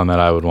kind of one that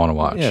I would want to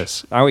watch.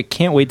 Yes, I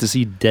can't wait to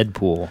see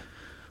Deadpool.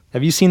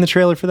 Have you seen the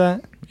trailer for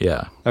that?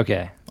 Yeah.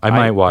 Okay. I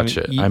might watch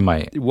it. I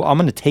might. Well, I'm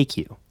going to take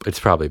you.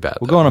 It's probably bad.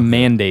 We'll go on a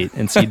mandate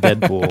and see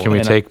Deadpool. Can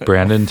we take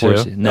Brandon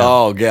too?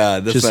 No. Oh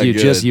God, that's not good.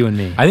 Just you and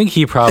me. I think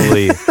he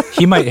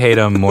might hate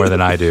him more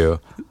than I do.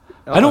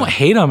 I don't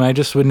hate him. I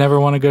just would never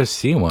want to go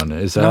see one.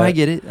 No, I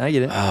get it.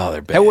 Oh,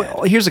 they're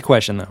bad. Here's a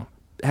question though.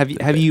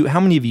 Have you? How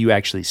many of you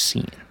actually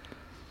seen?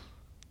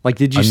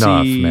 Did you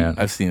see? Man.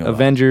 I've seen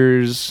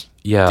Avengers.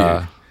 Yeah.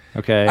 Dude.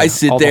 Okay. I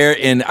sit there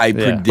and I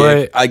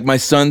predict. My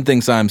son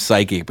thinks I'm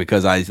psychic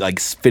because I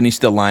finish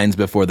the lines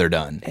before they're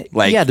done.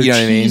 They're you know what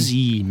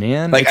cheesy,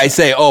 man. I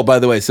say, oh, by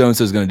the way, so and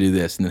so's going to do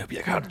this, and then he'll be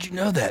like, how did you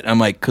know that? And I'm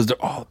like, because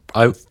they're all.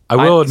 I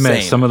will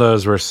admit some of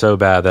those were so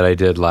bad that I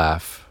did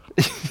laugh.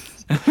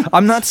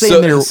 I'm not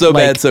saying they're so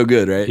bad, so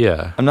good, right?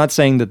 Yeah. I'm not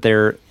saying that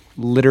they're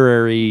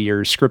literary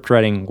or script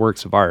writing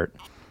works of art.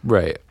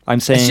 Right. I'm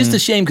saying it's just a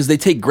shame because they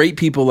take great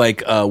people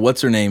like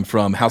what's her name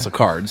from House of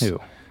Cards,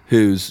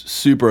 who's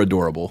super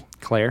adorable.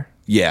 Claire.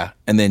 Yeah,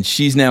 and then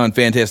she's now in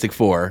Fantastic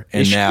Four,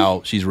 and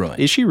now she's ruined.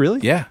 Is she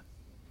really? Yeah.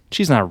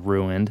 She's not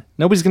ruined.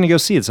 Nobody's going to go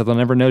see it, so they'll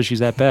never know she's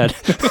that bad.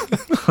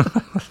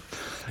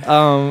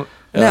 No,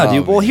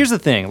 dude. Well, here's the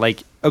thing.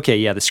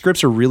 The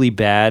scripts are really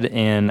bad,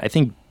 and I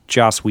think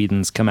Joss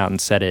Whedon's come out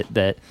and said it,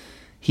 that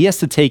he has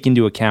to take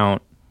into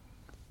account,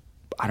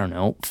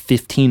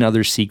 15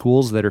 other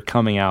sequels that are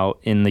coming out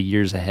in the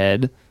years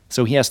ahead.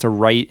 So he has to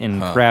write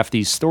and craft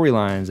these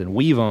storylines and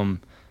weave them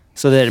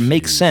so that it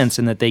makes sense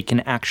and that they can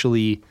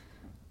actually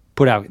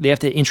put out. They have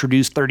to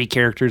introduce 30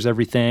 characters,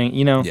 everything.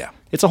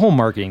 It's a whole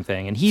marketing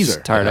thing, and he's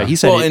tired of it. He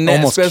said it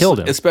almost killed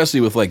him. Especially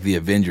with the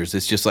Avengers,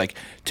 it's just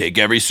take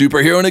every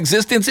superhero in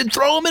existence and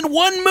throw them in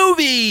one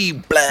movie.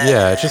 Blah.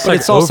 Yeah, it's just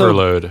it's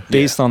overload. Also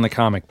based on the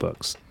comic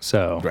books,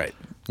 so right.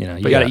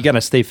 You got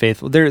to stay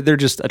faithful. They're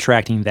just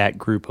attracting that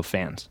group of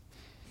fans.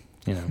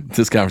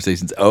 This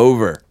conversation's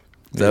over.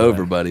 It's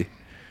over, buddy.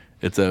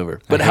 It's over.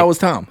 But how was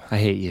Tom? I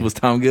hate you. Was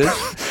Tom good?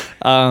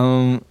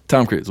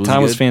 Tom Cruise.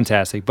 Tom was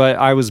fantastic, but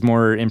I was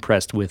more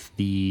impressed with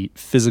the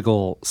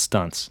physical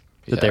stunts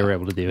that they were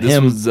able to do. This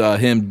was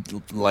him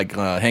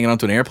hanging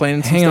onto an airplane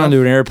and hanging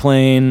onto an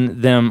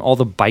airplane, all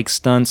the bike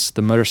stunts,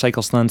 the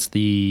motorcycle stunts,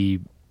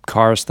 the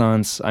car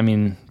stunts. I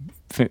mean,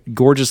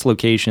 gorgeous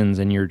locations,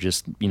 and you're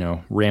just,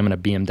 ramming a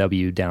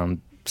BMW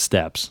down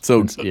steps.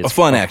 So a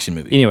fun action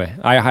movie. Anyway,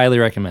 I highly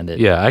recommend it.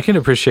 Yeah, I can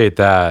appreciate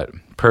that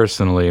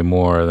personally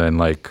more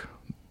than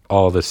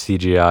all the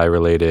CGI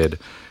related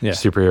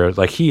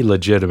superheroes. He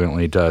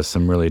legitimately does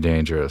some really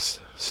dangerous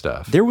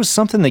stuff. There was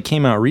something that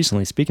came out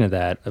recently, speaking of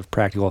that, of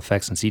practical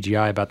effects and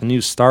CGI, about the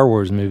new Star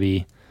Wars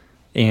movie,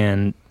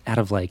 and out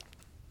of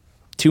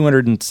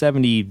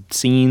 270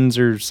 scenes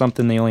or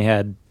something, they only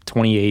had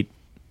 28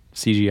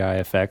 CGI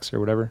effects or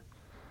whatever.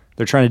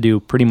 They're trying to do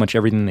pretty much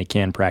everything they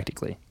can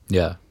practically.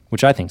 Yeah.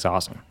 Which I think is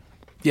awesome.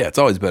 Yeah, it's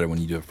always better when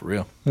you do it for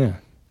real. Yeah.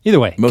 Either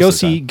way, go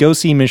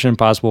see Mission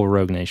Impossible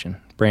Rogue Nation.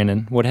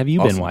 Brandon, what have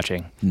you been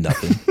watching?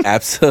 Nothing.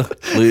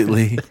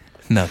 Absolutely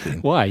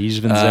nothing. Why? You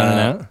just been zoning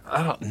out?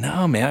 I don't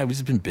know, man. I've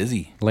just been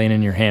busy. Laying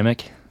in your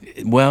hammock?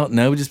 Well,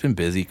 no, we've just been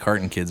busy,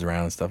 carting kids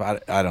around and stuff.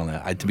 I don't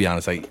know. To be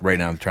honest, right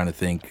now I'm trying to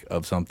think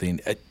of something.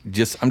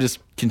 I'm just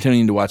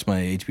continuing to watch my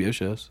HBO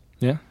shows.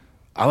 Yeah.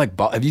 I like.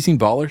 Have you seen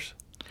Ballers?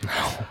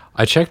 No.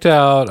 I checked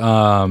out.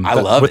 I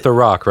love with it. The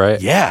Rock,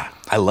 right? Yeah,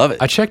 I love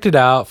it. I checked it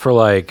out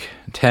for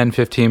 10,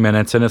 15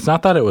 minutes, and it's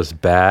not that it was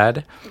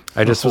bad.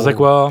 I just was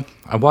well,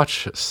 I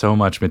watch so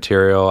much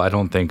material. I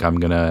don't think I'm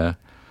gonna.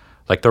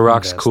 The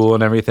Rock's cool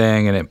and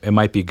everything, and it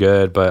might be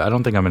good, but I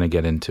don't think I'm gonna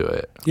get into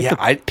it.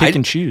 I pick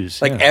and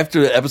choose.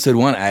 After episode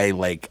 1,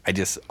 I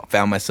just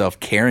found myself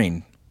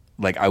caring.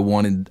 I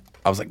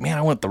was like, man,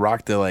 I want The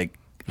Rock to I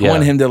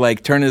want him to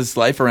turn his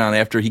life around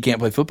after he can't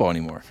play football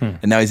anymore,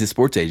 and now he's a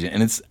sports agent,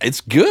 and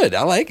it's good.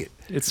 I like it.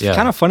 It's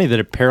kind of funny that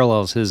it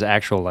parallels his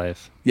actual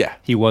life. Yeah,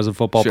 he was a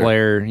football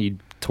player. He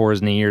tore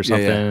his knee or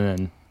something,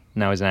 and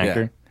now he's an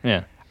actor.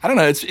 Yeah. I don't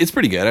know. It's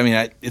pretty good. I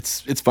mean,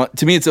 it's fun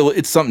to me.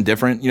 It's something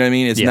different. You know what I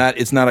mean?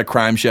 It's not a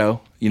crime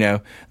show.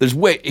 There's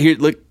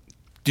look.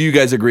 do you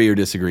guys agree or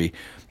disagree?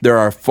 There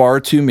are far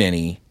too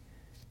many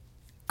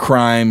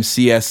crime,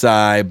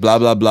 CSI, blah,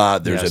 blah, blah.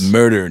 There's a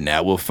murder.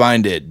 Now we'll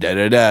find it. Da,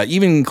 da, da.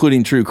 Even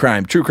including true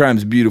crime. True crime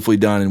is beautifully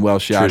done and well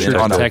shot. True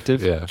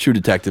Detective. True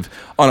Detective.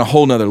 On a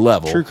whole nother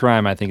level. True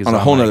crime, I think, is on a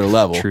whole nother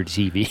level. True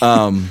TV.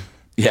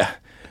 Yeah.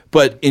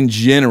 But in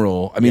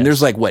general, I mean,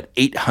 there's like,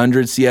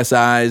 800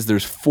 CSIs.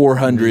 There's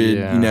 400,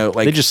 you know.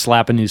 Like they just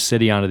slap a new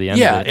city onto the end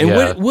yeah, of it.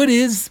 and what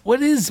is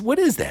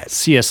that?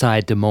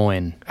 CSI Des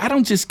Moines. I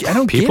don't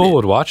get People it.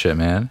 would watch it,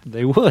 man.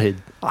 They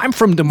would. I'm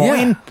from Des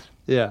Moines.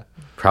 Yeah.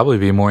 Probably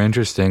be more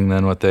interesting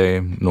than what they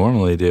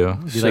normally do.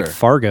 Be like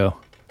Fargo.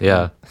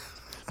 Yeah.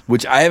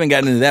 Which I haven't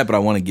gotten into that, but I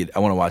want to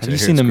watch it. Have you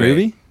seen the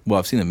movie? Well,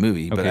 I've seen the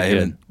movie, but I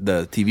haven't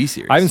the TV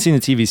series. I haven't seen the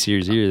TV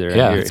series either.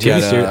 Yeah,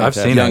 TV series. I've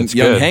seen young, it. It's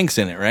young good. Hank's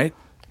in it, right?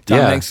 Tom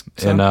Hanks.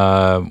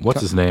 And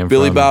what's his name?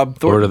 Billy from Bob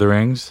Thornton. Lord of the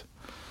Rings.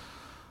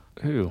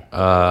 Who?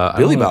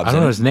 Billy Bob. I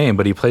don't know his name,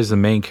 but he plays the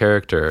main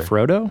character.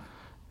 Frodo?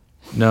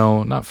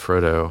 No, not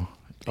Frodo.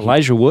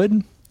 Elijah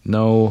Wood?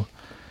 No.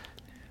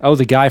 Oh,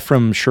 the guy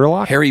from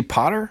Sherlock? Harry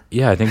Potter?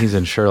 Yeah, I think he's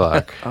in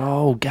Sherlock.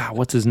 Oh, God,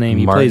 what's his name?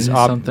 He Martin plays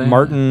something?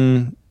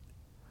 Martin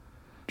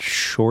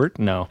Short?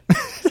 No.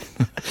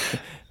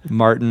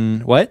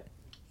 Martin, what?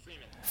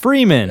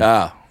 Freeman.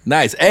 Oh,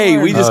 nice.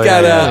 Hey, we just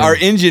got our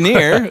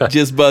engineer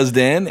just buzzed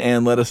in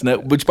and let us know.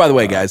 Which, by the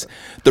way, guys,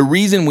 the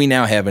reason we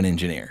now have an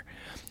engineer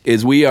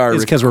is we are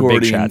It's because we're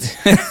big shots.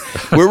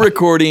 We're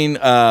recording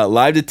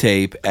live to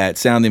tape at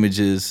Sound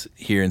Images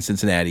here in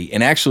Cincinnati.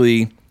 And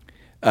actually,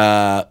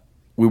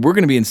 we were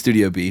going to be in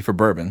Studio B for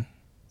Bourbon,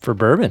 For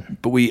bourbon.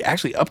 but we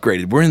actually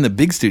upgraded. We're in the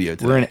big studio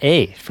today. We're in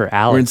A for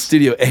Alex. We're in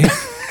Studio A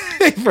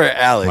for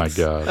Alex.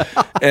 My God.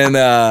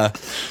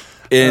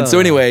 And so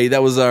anyway,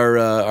 that was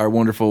our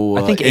wonderful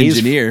I think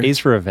engineer. A's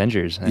for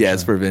Avengers. Actually. Yeah,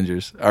 it's for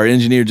Avengers. Our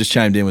engineer just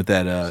chimed in with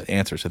that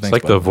answer. So thanks. It's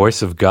like buddy. the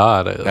voice of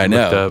God. I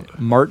know. looked up.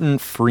 Martin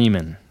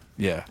Freeman.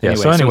 Yeah. Yeah,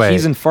 Anyway, so anyway.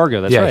 he's in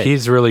Fargo. That's right.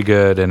 he's really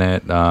good in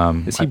it.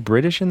 Is he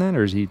British in that,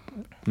 or is he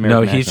American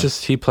No, he's accent?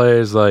 just, he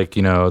plays like,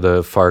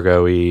 the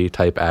Fargo-y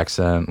type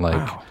accent.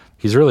 Like,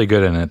 he's really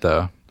good in it,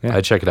 though. Yeah.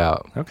 I'd check it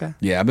out. Okay.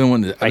 Yeah, I've been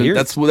wanting to. I hear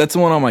that's the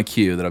one on my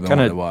queue that I've been Kind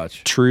wanting to of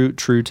watch. true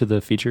to the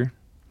feature.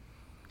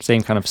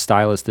 Same kind of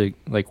stylistic,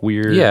 like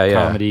weird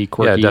comedy, Yeah,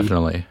 quirky.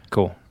 definitely.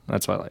 Cool.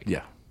 That's what I like.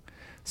 Yeah.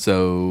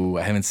 So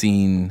I haven't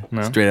seen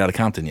No? Straight Outta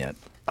Compton yet.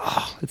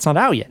 It's not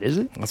out yet, is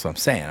it? That's what I'm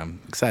saying. I'm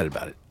excited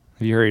about it.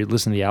 Have you heard?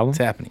 Listened to the album? It's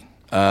happening.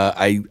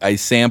 I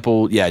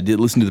sampled. Yeah, I did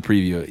listen to the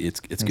preview. It's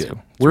good.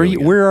 Cool. It's really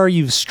good. Where are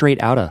you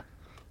straight outta?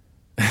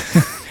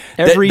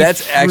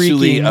 That's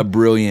actually freaking- a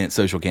brilliant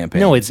social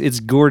campaign. No, it's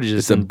gorgeous.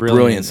 It's a and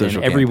brilliant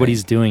social and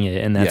everybody's doing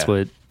it, and that's Yeah.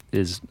 what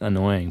is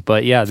annoying.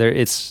 But yeah,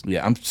 it's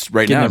Yeah, right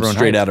Getting now I'm everyone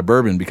straight hyped. out of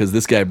bourbon because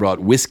this guy brought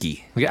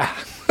whiskey, yeah.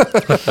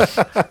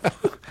 but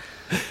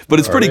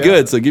it's pretty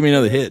good. So give me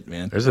another hit,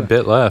 man. There's a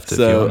bit left. If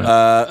you So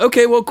wanna.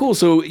 okay, well, cool.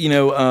 So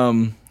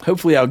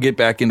hopefully I'll get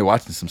back into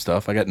watching some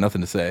stuff. I got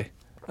nothing to say,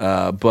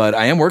 but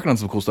I am working on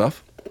some cool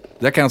stuff.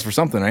 That counts for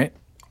something, right?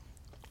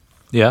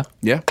 Yeah.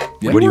 Yeah.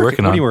 What are you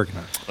working What on? are you working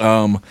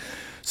on?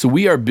 So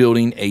we are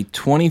building a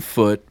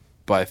 20-foot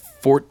by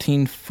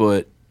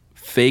 14-foot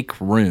fake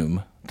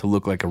room to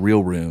look like a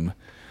real room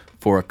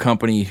for a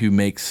company who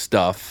makes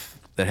stuff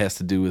that has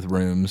to do with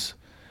rooms.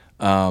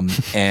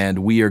 And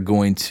we are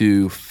going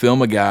to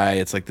film a guy.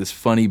 It's like this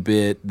funny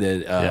bit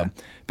that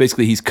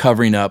basically he's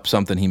covering up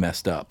something he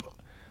messed up.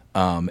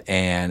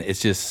 And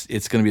it's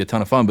going to be a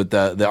ton of fun. But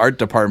the art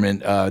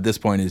department at this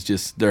point is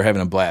just, they're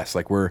having a blast.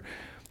 Like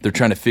they're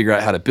trying to figure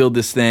out how to build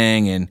this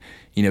thing and,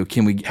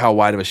 how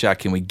wide of a shot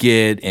can we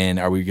get? And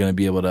are we going to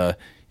be able to,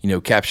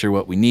 capture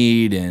what we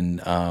need?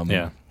 And,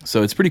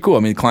 so it's pretty cool. I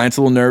mean, the client's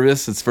a little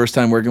nervous. It's first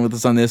time working with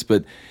us on this,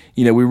 but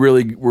we're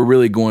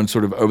really going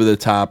sort of over the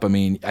top. I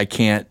mean, I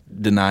can't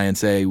deny and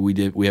say we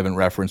haven't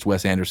referenced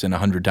Wes Anderson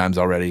 100 times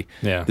already.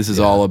 Yeah. This is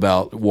all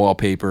about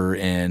wallpaper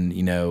and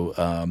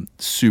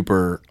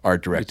super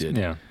art directed.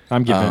 Yeah,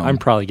 I'm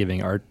probably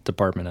giving art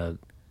department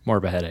more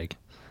of a headache.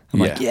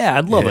 I'm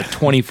I'd love a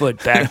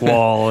 20-foot back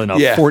wall and a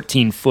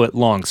 14-foot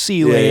long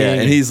ceiling. Yeah.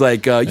 And he's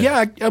like, a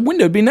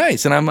window would be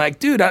nice. And I'm like,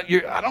 dude, I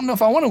don't know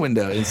if I want a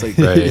window. And it's like,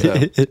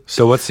 Right.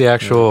 So what's the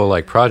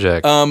actual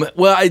project?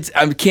 well, I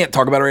can't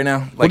talk about it right now.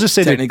 Like, We'll just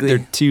say technically,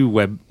 they're two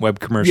web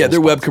commercials. yeah, they're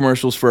web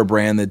commercials for a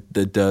brand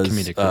that does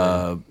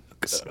Comedic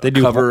they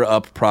do cover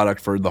up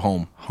product for the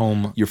home,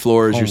 your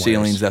floors, your homewares.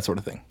 ceilings, that sort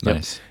of thing.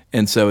 Nice.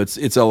 And so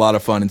it's a lot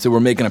of fun. And so we're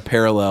making a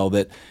parallel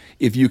that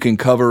if you can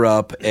cover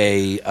up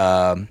a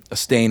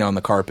stain on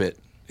the carpet,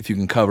 if you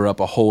can cover up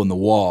a hole in the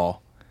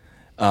wall,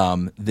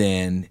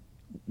 then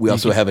we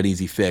also have an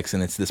easy fix,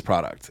 and it's this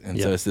product.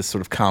 And so it's this sort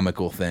of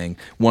comical thing.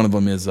 One of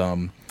them is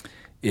I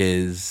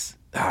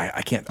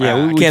can't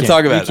I can't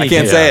talk about it. I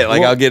can't say it.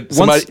 Like I'll get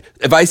somebody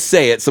if I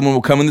say it, someone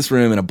will come in this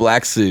room in a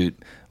black suit,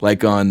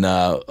 like on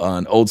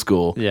Old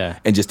School,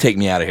 and just take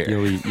me out of here.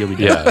 You'll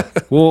be done.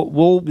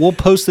 We'll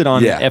post it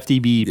on Yeah.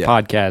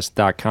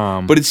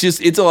 fdbpodcast.com. But it's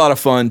a lot of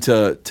fun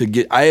to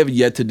get. I have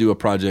yet to do a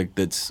project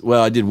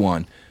I did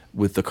one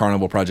with the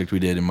Carnival project we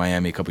did in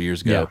Miami a couple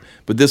years ago. Yeah.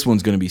 But this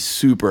one's going to be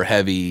super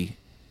heavy,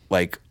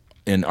 like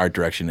in art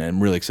direction, and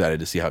I'm really excited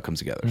to see how it comes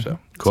together. So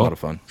it's Cool. a lot of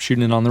fun.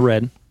 Shooting it on the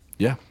red.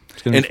 Yeah.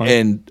 It's gonna be fun.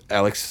 And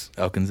Alex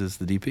Elkins is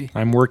the DP.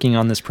 I'm working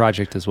on this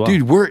project as well.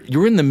 Dude,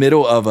 you're in the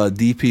middle of a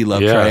DP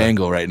love Yeah.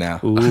 triangle right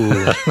now.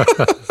 Ooh.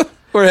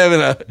 We're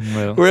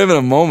having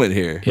a moment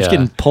here. It's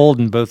getting pulled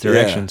in both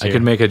directions. I here.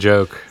 could make a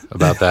joke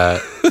about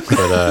that,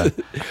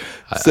 but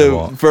I So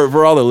won't.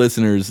 for all the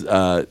listeners,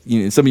 some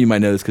of you might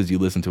know this because you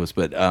listen to us,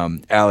 but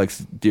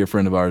Alex, dear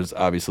friend of ours,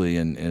 obviously,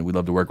 and we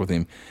love to work with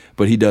him.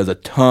 But he does a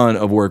ton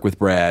of work with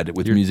Brad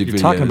with music You're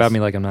videos. talking about me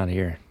like I'm not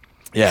here.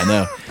 Yeah,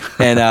 no,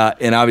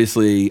 and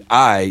obviously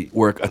I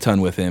work a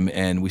ton with him,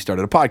 and we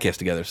started a podcast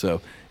together.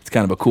 So it's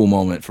kind of a cool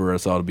moment for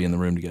us all to be in the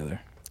room together.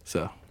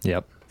 So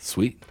Yep.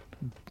 sweet.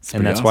 It's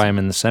And pretty that's why awesome. I'm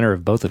in the center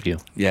of both of you.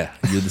 Yeah,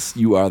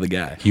 you are the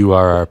guy. You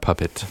are our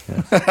puppet.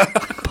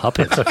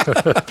 Puppet.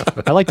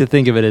 I like to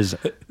think of it as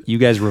you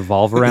guys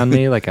revolve around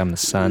me like I'm the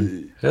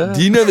sun. Do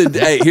you know that?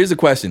 Hey, here's a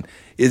question: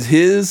 is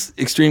his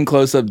extreme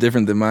close up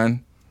different than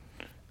mine?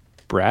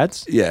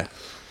 Brad's? Yeah,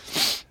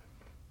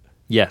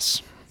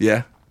 Yes.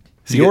 yeah.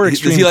 Does Your does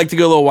extreme- he like to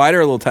go a little wider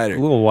or a little tighter? A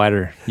little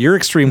wider. Your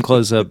extreme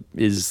close up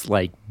is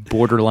like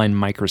borderline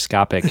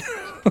microscopic.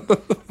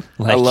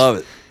 I love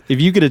it. If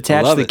you could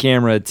attach love the it.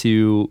 camera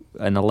to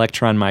an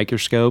electron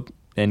microscope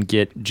and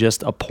get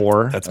just a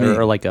pore That's me.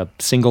 or like a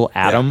single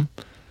atom,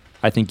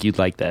 I think you'd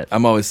like that.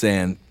 I'm always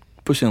saying,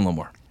 push in a little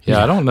more.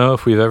 Yeah, I don't know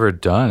if we've ever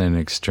done an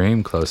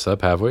extreme close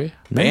up, have we?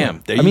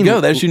 Bam! There I you mean, go.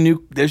 There's your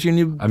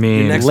new. I mean,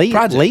 your next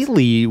project.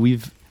 Lately,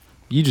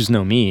 you just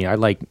know me. I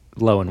like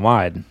low and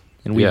wide,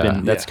 and we've Yeah.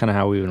 been. That's Yeah. kind of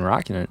how we've been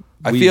rocking it.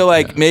 I feel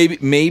like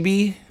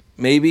maybe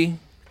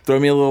throw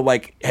me a little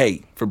like,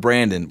 hey, for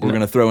Brandon, we're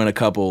gonna throw in a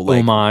couple like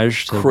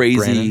homage to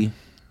Brandon.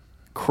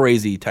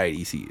 crazy tight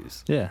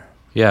ECUs. Yeah,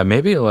 Yeah,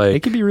 maybe like it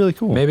could be really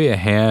cool. maybe a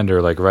hand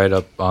or like right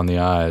up on the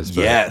eyes.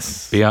 But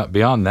Yes.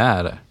 Beyond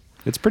that,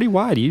 It's pretty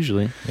wide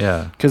usually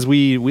yeah, because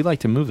we like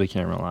to move the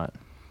camera a lot.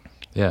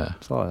 yeah.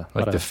 It's a lot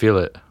Like of to feel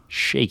it,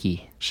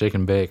 shaky, shake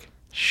and bake.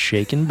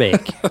 shake and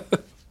bake.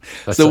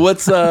 That's So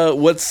a-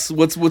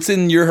 what's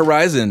in your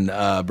horizon,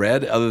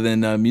 Brad? Other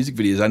than music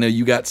videos, I know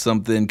you got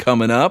something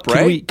coming up,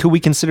 right? Could we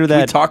consider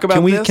that? talk about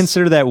Can we this?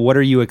 consider that? What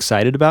are you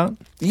excited about,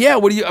 Yeah.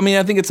 What do you? I mean,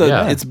 I think it's a.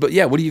 Yeah. But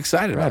yeah. What are you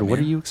excited Brad? about? What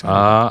are man? you excited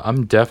about?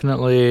 I'm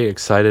definitely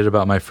excited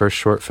about my first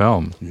short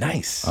film.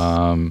 Nice.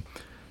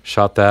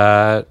 Shot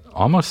that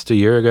almost a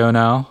year ago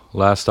now,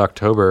 last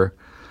October.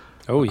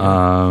 Oh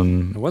yeah,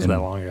 it wasn't and-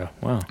 that long ago.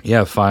 Wow.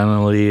 Yeah,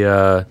 finally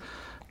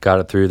got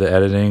it through the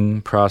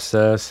editing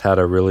process. Had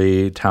a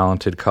really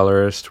talented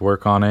colorist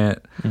work on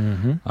it.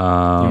 You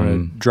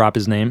want to drop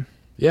his name?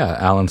 Yeah,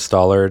 Alan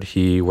Stollard.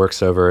 He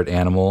works over at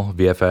Animal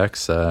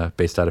VFX,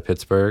 based out of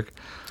Pittsburgh.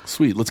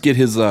 Sweet. Let's get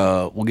his.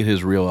 We'll get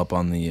his reel up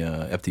on the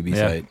FTB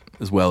Yeah. site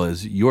as well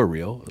as your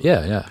reel.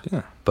 Yeah.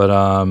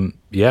 But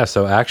yeah.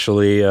 So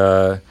actually,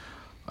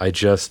 I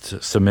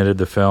just submitted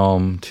the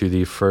film to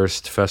the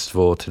first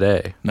festival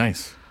today.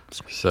 Nice.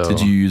 So Did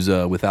you use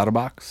Without a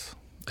Box?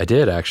 I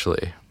did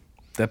actually.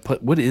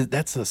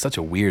 That's such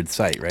a weird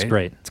site, right?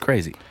 great. It's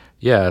crazy.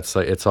 Yeah, it's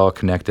like it's all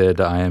connected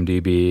to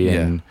IMDb Yeah.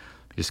 and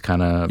just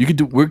kind of. You could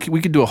do. We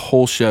could do a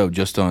whole show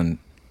just on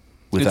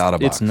Without a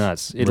Box. It's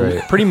nuts. It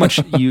Right. pretty much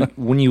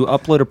when you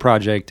upload a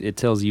project, it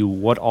tells you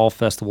what all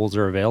festivals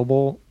are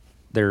available,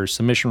 their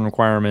submission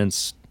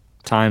requirements,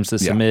 times to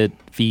submit,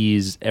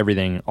 fees,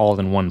 everything, all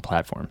in one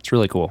platform. It's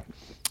really cool.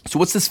 So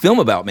what's this film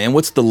about, man?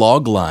 What's the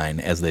log line,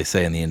 as they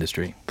say in the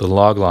industry? The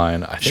log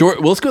line. I think, Short.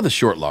 Well, let's go with the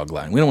short log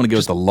line. We don't want to go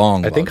with the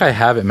long. I think I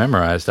have it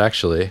memorized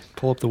actually.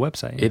 Pull up the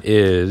website. It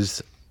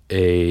is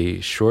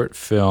a short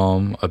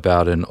film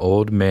about an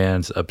old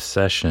man's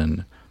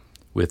obsession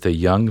with a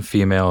young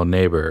female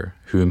neighbor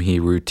whom he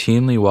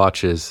routinely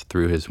watches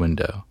through his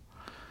window.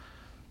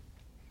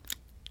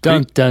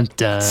 Dun dun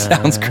dun.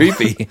 sounds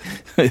creepy.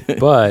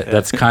 But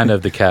that's kind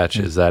of the catch,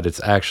 is that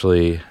it's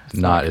actually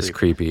not as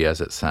creepy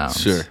as it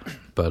sounds. Sure.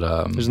 But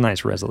There's a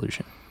nice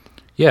resolution.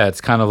 yeah,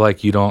 it's kind of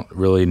like you don't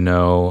really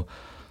know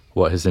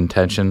what his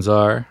intentions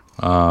are.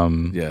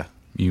 Yeah.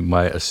 You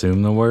might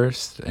assume the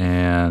worst,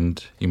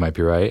 and you might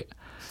be right.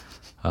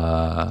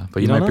 But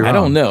you don't might be know. wrong. I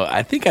don't know.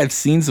 I think I've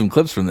seen some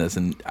clips from this,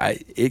 and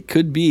it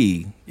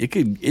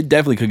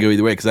definitely could go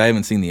either way because I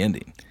haven't seen the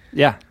ending.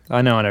 Yeah,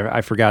 I know. And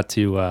I forgot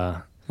to.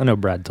 I know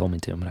Brad told me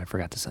to, but I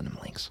forgot to send him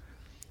links.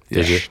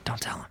 Did you? Shh,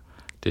 don't tell him.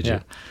 Did Yeah.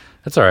 you?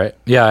 That's all right.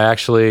 Yeah, I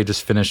actually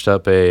just finished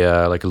up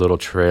a like a little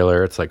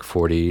trailer. It's like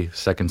 40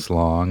 seconds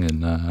long,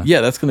 and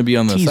Yeah, that's going to be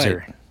on the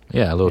Teaser. site.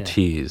 yeah, a little Yeah.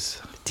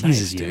 tease.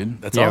 Teases Nice, you.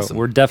 dude. That's yeah, awesome.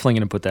 We're definitely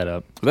going to put that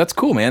up. That's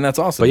cool, man. That's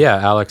awesome. But yeah,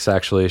 Alex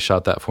actually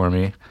shot that for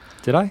me.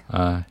 Did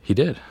I? He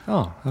did.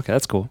 Oh, okay.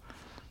 That's cool.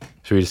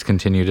 Should we just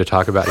continue to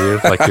talk about you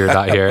like you're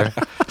not here?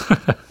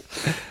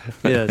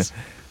 Yes.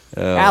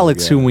 Oh,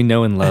 Alex, God. whom we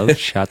know and love,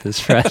 shot this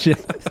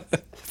project.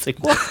 It's like,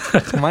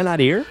 what? Am I not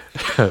here?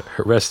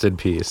 Rest in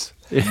peace.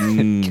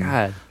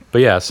 God.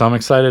 But yeah, so I'm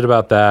excited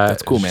about that.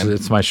 That's cool, man.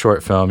 It's my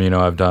short film. You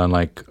know, I've done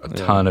like a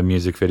ton of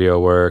music video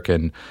work,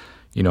 and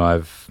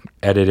I've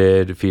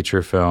edited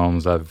feature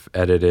films, I've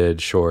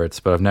edited shorts,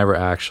 but I've never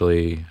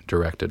actually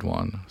directed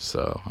one.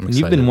 So I'm excited.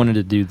 You've been wanting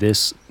to do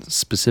this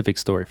specific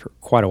story for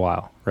quite a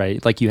while,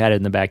 right? Like you had it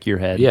in the back of your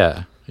head.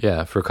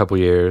 Yeah, for a couple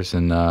years.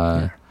 And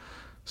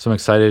so I'm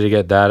excited to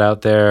get that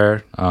out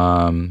there,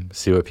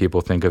 see what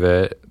people think of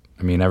it.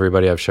 I mean,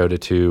 everybody I've showed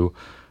it to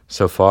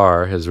so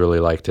far has really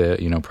liked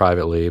it,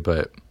 privately,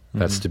 but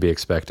that's to be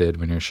expected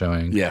when you're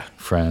showing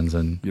friends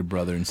and your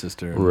brother and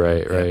sister.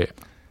 Right.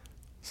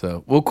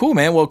 So, well, cool,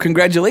 man. Well,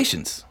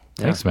 congratulations.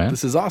 Thanks, man.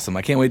 This is awesome.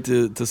 I can't wait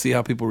to see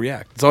how people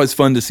react. It's always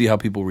fun to see how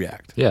people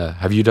react. Yeah.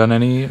 Have you done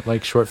any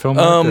like short film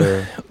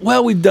work?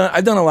 Well,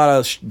 I've done a lot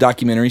of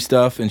documentary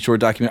stuff and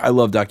short documentary. I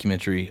love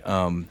documentary.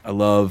 I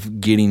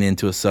love getting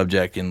into a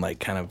subject and like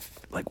kind of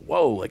like,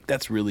 whoa, like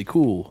that's really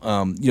cool.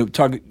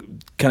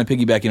 Kind of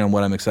piggybacking on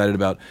what I'm excited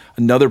about.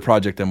 Another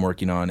project I'm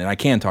working on, and I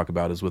can talk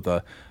about, is with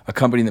a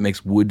company that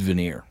makes wood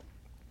veneer.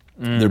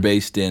 They're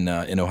based in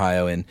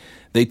Ohio, and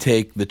they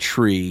take the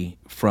tree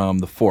from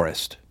the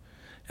forest,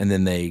 and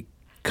then they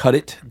cut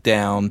it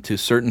down to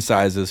certain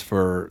sizes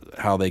for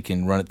how they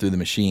can run it through the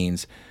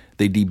machines.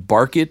 They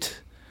debark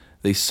it,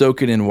 they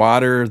soak it in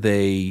water,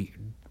 they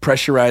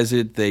pressurize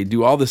it, they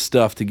do all this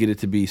stuff to get it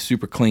to be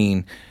super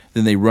clean.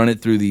 Then they run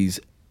it through these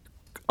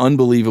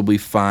unbelievably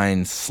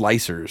fine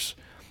slicers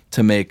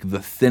to make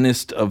the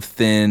thinnest of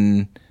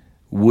thin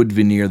wood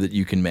veneer that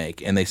you can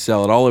make, and they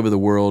sell it all over the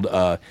world.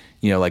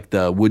 Like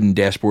the wooden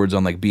dashboards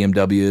on like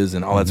BMWs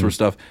and all that sort of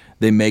stuff.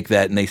 They make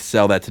that and they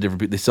sell that to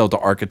different people. They sell it to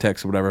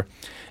architects or whatever.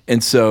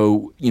 And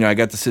so, I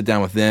got to sit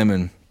down with them,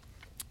 and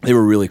they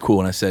were really cool.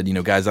 And I said,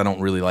 guys, I don't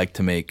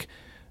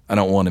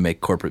want to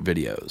make corporate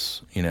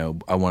videos.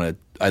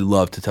 I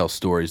love to tell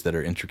stories that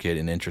are intricate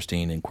and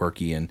interesting and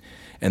quirky. And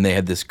they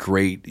had this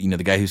great, the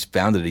guy who's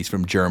founded it, he's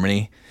from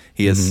Germany.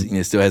 He has,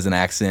 still has an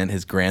accent.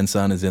 His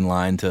grandson is in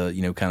line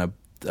to, kind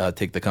of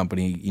take the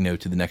company,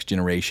 to the next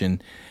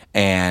generation.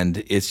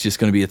 And it's just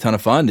going to be a ton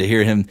of fun to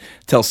hear him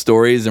tell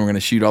stories. And we're going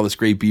to shoot all this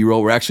great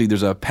B-roll.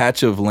 There's a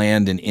patch of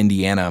land in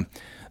Indiana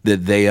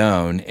that they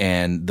own,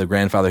 and the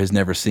grandfather has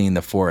never seen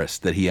the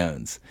forest that he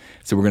owns.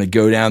 So we're going to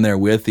go down there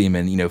with him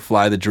and,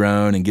 fly the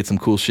drone and get some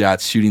cool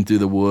shots shooting through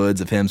the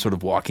woods of him sort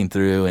of walking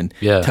through and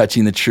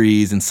touching the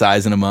trees and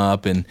sizing them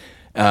up. And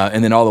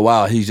then all the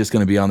while, he's just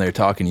going to be on there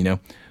talking,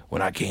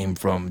 when I came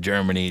from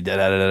Germany,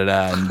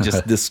 da-da-da-da-da, and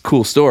just this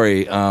cool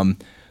story. But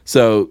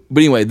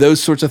anyway,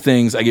 those sorts of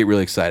things I get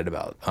really excited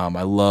about.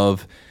 I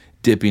love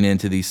dipping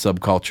into these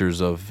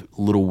subcultures of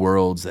little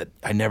worlds that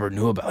I never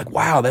knew about. Like,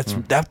 wow,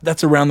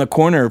 that's around the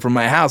corner from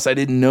my house. I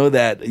didn't know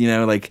that.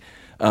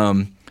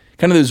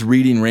 Kind of those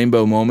reading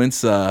Rainbow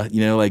moments.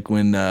 Like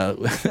when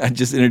I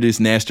just introduced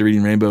Nash to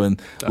Reading Rainbow,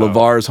 and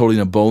LeVar's holding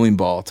a bowling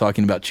ball,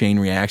 talking about chain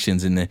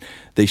reactions, and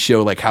they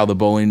show like how the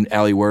bowling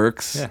alley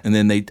works. Yeah. And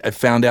then I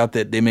found out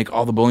that they make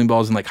all the bowling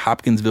balls in like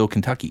Hopkinsville,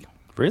 Kentucky.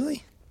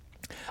 Really?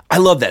 I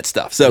love that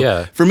stuff.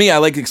 So for me, I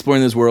like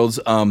exploring those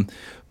worlds.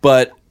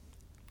 But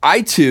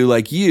I too,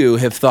 like you,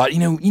 have thought, you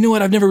know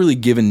what? I've never really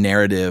given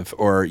narrative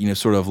or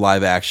sort of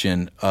live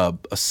action a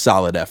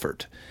solid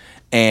effort.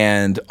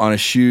 And on a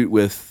shoot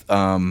with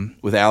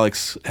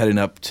Alex heading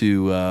up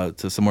to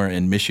somewhere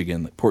in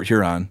Michigan, like Port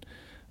Huron,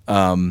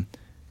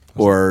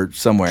 or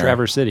somewhere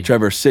Traverse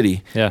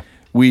City. Yeah.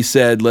 We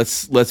said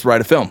let's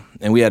write a film,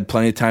 and we had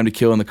plenty of time to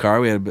kill in the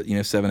car. We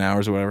had 7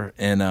 hours or whatever,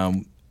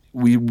 and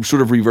we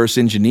sort of reverse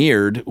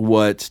engineered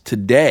what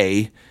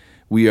today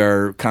we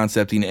are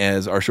concepting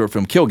as our short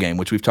film Kill Game,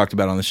 which we've talked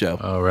about on the show.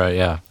 Oh, right,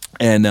 yeah.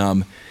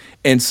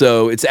 And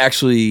so it's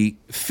actually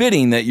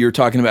fitting that you're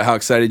talking about how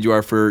excited you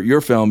are for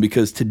your film,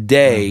 because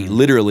today,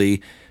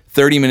 literally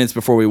 30 minutes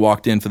before we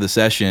walked in for the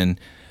session,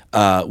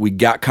 we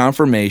got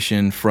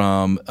confirmation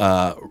from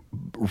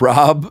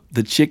Rob,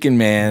 the Chicken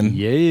Man,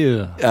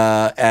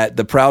 at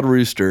the Proud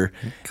Rooster,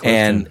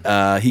 and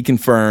he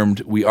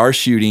confirmed we are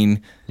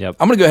shooting. Yep.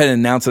 I'm going to go ahead and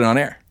announce it on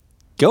air.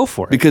 Go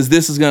for it. Because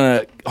this is going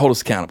to hold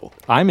us accountable.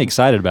 I'm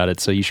excited about it,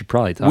 so you should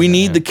probably talk. We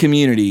need the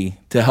community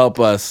to help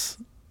us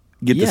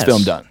get this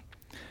film done.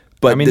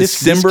 But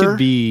December this could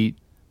be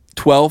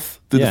 12th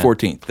through the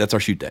 14th. That's our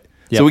shoot day.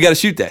 Yep. So we got a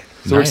shoot day.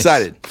 So we're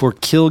excited. For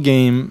Kill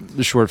Game,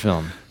 the short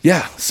film.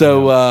 Yeah.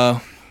 So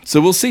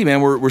so we'll see,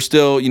 man. We're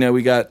still,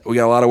 we got a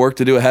lot of work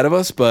to do ahead of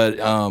us, but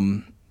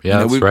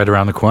it's right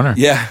around the corner.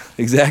 Yeah,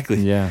 exactly.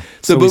 Yeah.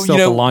 So we still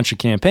have to launch a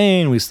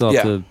campaign. We still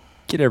have to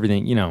get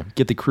everything,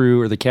 get the crew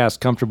or the cast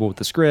comfortable with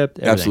the script.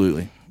 Everything.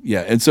 Absolutely.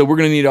 Yeah. And so we're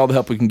going to need all the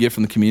help we can get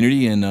from the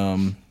community,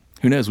 and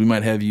who knows, we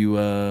might have you,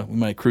 we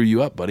might crew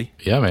you up, buddy.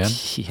 Yeah, man.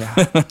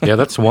 Yeah. Yeah,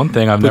 that's one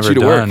thing I've never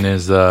done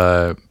is,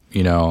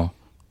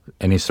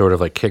 any sort of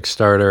like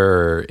Kickstarter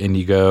or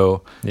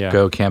Indiegogo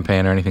Go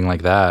campaign or anything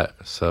like that.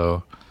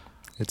 So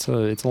it's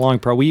a long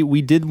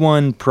we did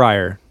one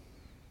prior.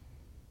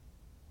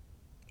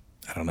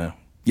 I don't know.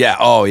 Yeah.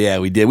 Oh, yeah.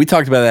 We did. We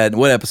talked about that.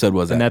 What episode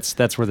was that? And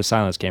that's where the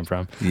silence came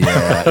from.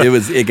 Yeah.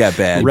 It got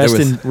bad.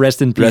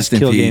 Rest in peace.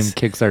 Kill Game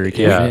Kickstarter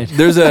campaign.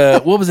 Yeah.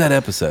 What was that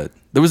episode?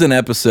 There was an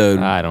episode.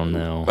 I don't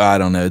know.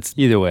 It's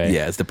either way.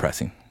 Yeah, it's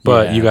depressing.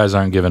 But Yeah. you guys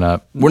aren't giving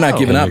up. We're not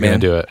giving And up, you're man.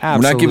 gonna do it. We're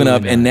not giving up,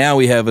 Absolutely and not. now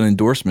we have an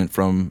endorsement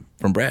from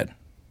Brad.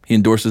 He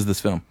endorses this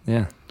film.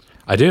 Yeah.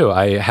 I do.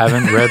 I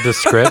haven't read the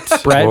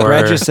script.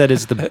 Brad just said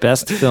it's the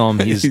best film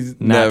he's He's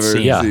not never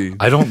seen. Yeah, See.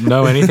 I don't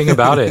know anything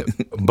about it,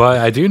 but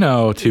I do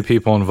know 2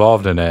 people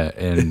involved in it,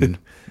 and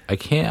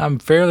I'm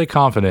fairly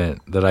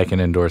confident that I can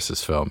endorse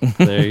this film.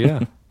 There you go.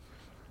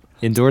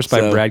 Endorsed by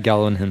So- Brad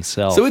Golowin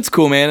himself. So it's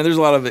cool, man. And there's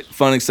a lot of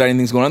fun, exciting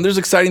things going on. There's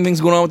exciting things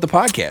going on with the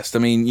podcast. I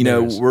mean, you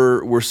know, There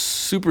is. we're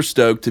super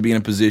stoked to be in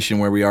a position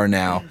where we are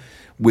now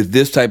with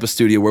this type of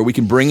studio where we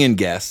can bring in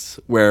guests,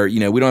 where, you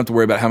know, we don't have to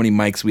worry about how many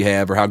mics we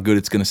have or how good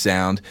it's going to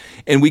sound.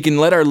 And we can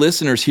let our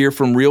listeners hear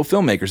from real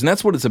filmmakers. And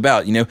that's what it's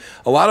about. You know,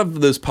 a lot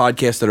of those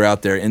podcasts that are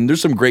out there, and there's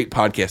some great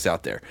podcasts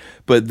out there,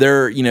 but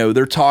they're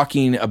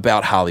talking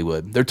about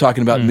Hollywood. They're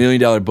talking about $1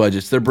 million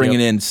budgets. They're bringing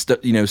in,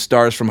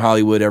 stars from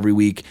Hollywood every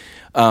week.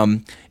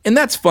 And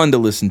that's fun to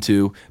listen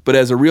to. But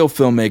as a real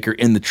filmmaker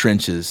in the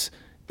trenches,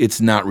 it's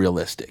not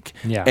realistic.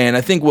 Yeah. And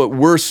I think what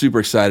we're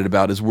super excited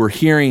about is we're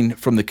hearing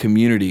from the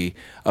community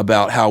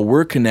about how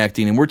we're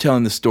connecting and we're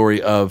telling the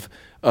story of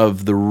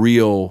the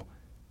real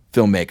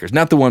filmmakers,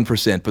 not the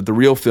 1%, but the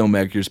real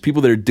filmmakers,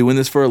 people that are doing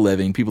this for a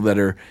living, people that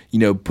are, you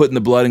know, putting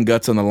the blood and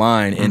guts on the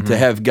line. And to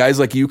have guys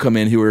like you come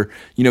in who are,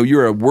 you know,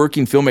 you're a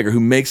working filmmaker who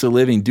makes a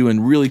living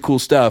doing really cool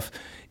stuff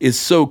is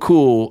so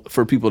cool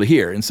for people to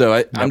hear. And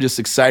so I'm just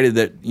excited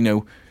that, you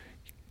know,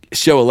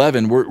 show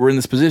 11, we're in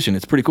this position.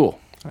 It's pretty cool.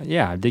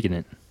 Yeah, I'm digging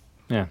it.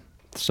 Yeah.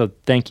 So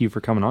thank you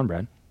for coming on,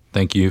 Brad.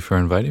 Thank you for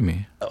inviting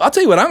me. I'll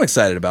tell you what I'm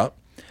excited about.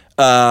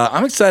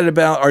 I'm excited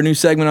about our new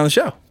segment on the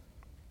show.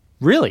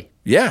 Really?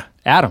 Yeah.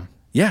 Adam,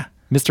 Yeah.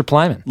 Mr.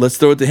 Plyman. Let's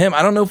throw it to him.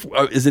 I don't know if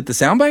is it the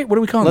soundbite? What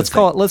are we calling Let's this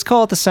call thing? it. Let's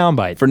call it the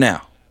soundbite. For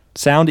now.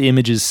 Sound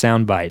images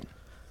soundbite.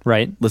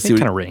 Right. Let's it see what-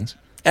 kind of rings.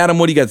 Adam,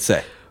 what do you got to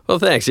say? Well,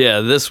 thanks.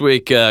 Yeah, this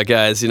week,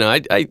 guys, you know,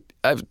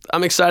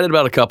 I'm excited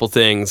about a couple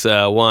things.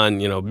 One,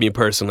 you know, me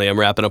personally, I'm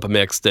wrapping up a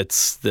mix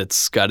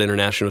that's got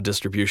international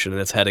distribution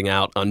and it's heading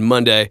out on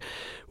Monday,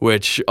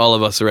 which all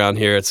of us around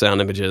here at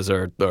Sound Images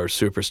are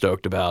super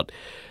stoked about.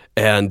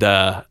 And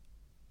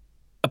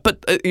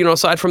but you know,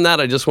 aside from that,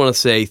 I just want to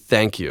say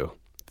thank you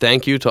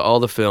to all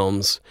the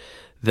films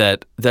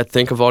that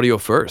think of audio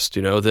first.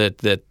 You know,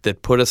 that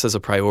put us as a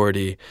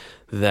priority.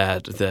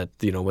 That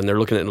you know, when they're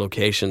looking at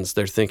locations,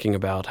 they're thinking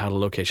about how the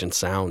location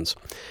sounds.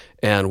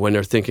 And when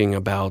they're thinking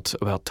about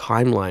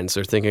timelines,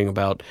 they're thinking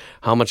about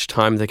how much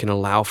time they can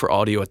allow for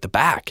audio at the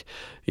back.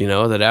 You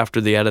know, that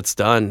after the edit's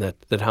done,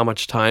 that how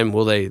much time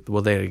will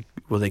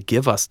they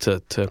give us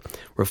to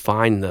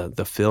refine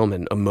the film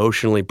and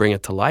emotionally bring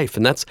it to life.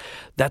 And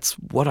that's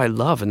what I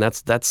love. And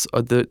that's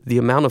the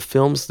amount of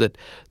films that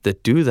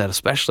do that,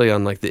 especially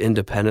on like the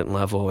independent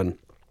level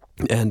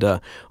and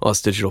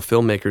us digital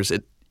filmmakers.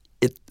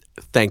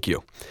 Thank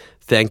you.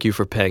 Thank you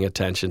for paying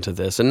attention to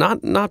this and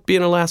not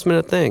being a last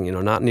minute thing, you know,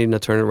 not needing to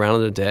turn it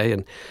around in a day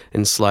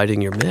and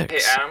sliding your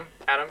mix. Hey,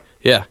 Adam.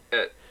 Yeah.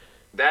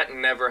 That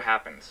never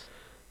happens.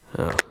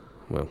 Oh,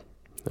 well,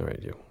 all right,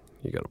 you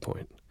got a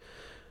point.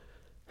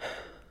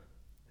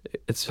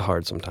 It's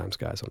hard sometimes,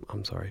 guys.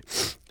 I'm sorry.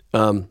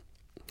 All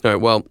right,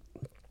 well,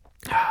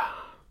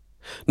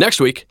 next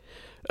week,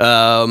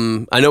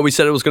 I know we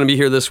said it was going to be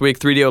here this week.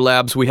 3DO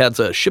Labs, we had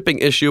a shipping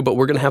issue, but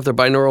we're going to have their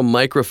binaural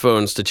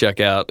microphones to check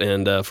out.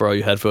 And for all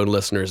you headphone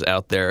listeners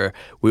out there,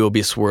 we will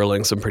be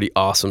swirling some pretty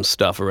awesome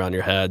stuff around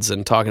your heads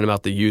and talking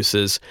about the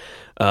uses,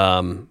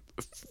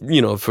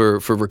 you know, for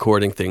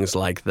recording things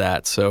like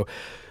that. So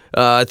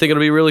I think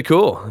it'll be really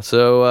cool.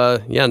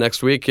 So yeah,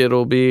 next week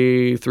it'll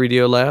be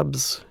 3DO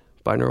Labs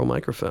binaural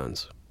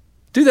microphones.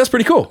 Dude, that's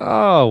pretty cool.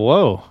 Oh,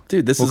 whoa.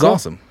 Dude, this is cool.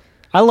 awesome.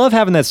 I love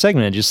having that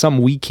segment. Just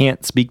something we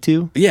can't speak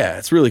to. Yeah,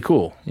 it's really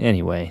cool.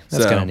 Anyway,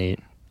 that's So, kind of neat.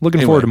 Looking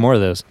anyway. forward to more of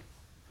those.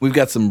 We've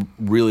got some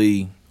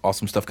really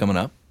awesome stuff coming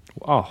up.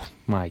 Oh,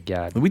 my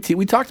God. We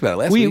talked about it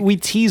last week. We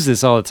tease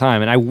this all the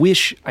time, and I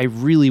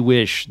really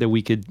wish that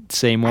we could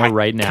say more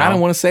right now. I kind of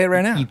want to say it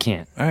right now. You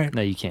can't. All right.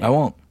 No, you can't. I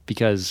won't.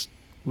 Because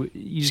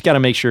you just got to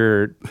make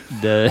sure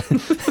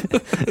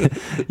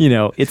you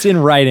know, it's in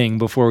writing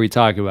before we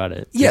talk about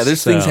it. Yeah,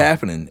 there's So, things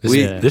happening.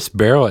 This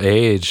barrel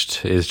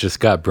aged is just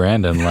got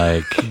Brandon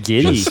like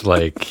Giddy. just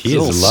like he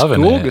Little is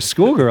loving it.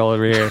 Schoolgirl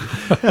over here.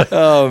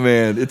 Oh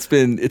man, it's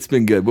been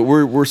good. But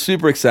we're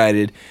super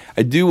excited.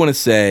 I do want to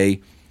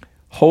say,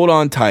 hold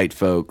on tight,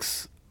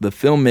 folks. The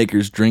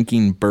Filmmakers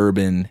Drinking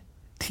Bourbon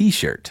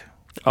T-shirt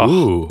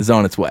Ooh, is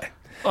on its way.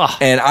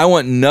 And I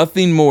want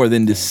nothing more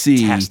than to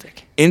Fantastic.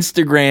 see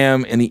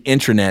Instagram and the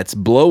intranets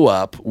blow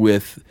up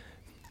with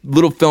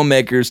little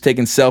filmmakers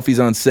taking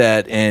selfies on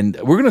set, and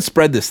we're gonna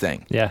spread this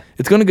thing. Yeah.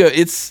 It's gonna go. I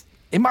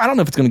don't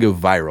know if it's gonna go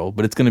viral,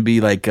 but it's gonna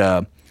be like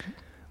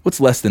what's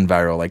less than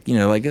viral? Like, you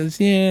know, like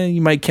yeah,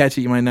 you might catch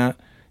it, you might not.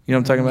 You know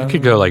what I'm talking about? it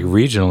could go like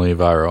regionally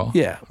viral,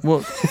 Yeah.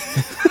 Well,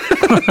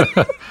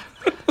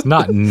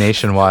 not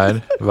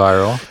nationwide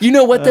viral. you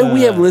know what though?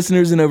 We have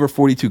listeners in over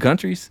 42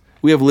 countries.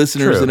 We have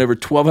listeners True. in over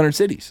 1,200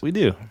 cities. We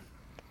do.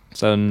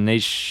 So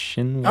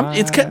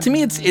nationwide. To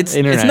me, it's not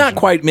International.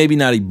 quite, maybe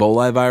not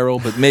Ebola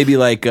viral, but maybe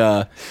like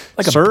a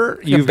Sir,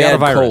 like you've a bad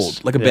got a virus.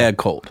 cold, like a bad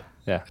cold.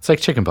 Yeah. It's like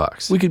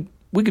chickenpox. We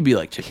could be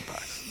like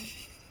chickenpox.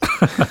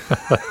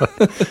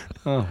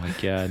 Oh my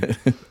God.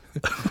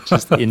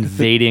 Just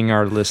invading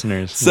our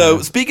listeners. So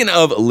Yeah. speaking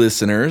of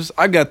listeners,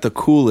 I got the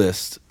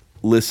coolest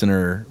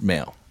listener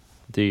mail.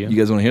 Do you? You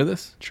guys want to hear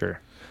this? Sure.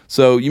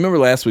 So you remember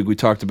last week we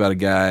talked about a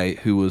guy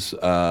who was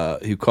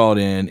who called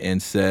in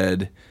and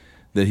said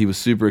that he was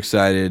super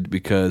excited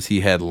because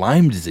he had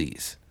Lyme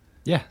disease.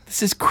 Yeah.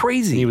 This is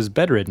crazy. And he was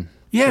bedridden.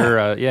 Yeah. Or,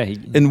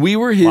 and we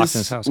were locked in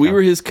his house,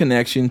 were his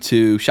connection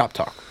to Shop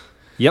Talk.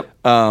 Yep.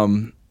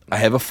 I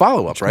have a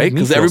follow up, right? made me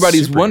Because feel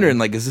everybody's super wondering, good.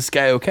 like, is this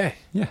guy okay?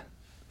 Yeah.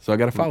 So I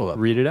got a follow up.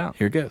 Read it out.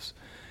 Here it goes.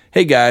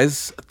 Hey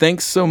guys,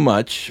 thanks so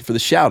much for the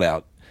shout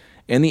out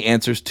and the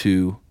answers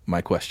to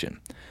my question.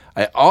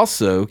 I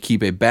also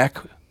keep a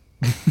backup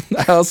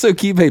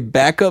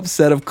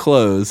set of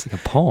clothes a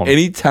poem.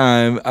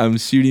 anytime I'm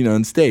shooting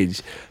on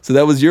stage. So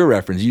that was your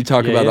reference. You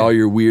talk about yeah. all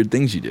your weird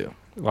things you do.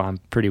 Well, I'm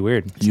pretty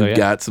weird. You've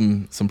got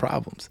some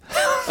problems.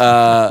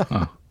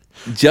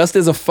 Just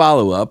as a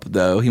follow-up,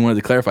 though, he wanted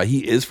to clarify,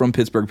 he is from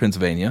Pittsburgh,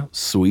 Pennsylvania.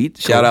 Sweet.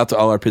 Shout out to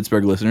all our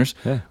Pittsburgh listeners.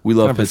 Yeah. We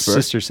love Kind of a Pittsburgh.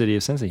 sister city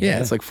of Cincy. Yeah,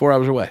 it's like 4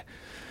 hours away.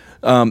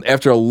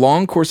 After a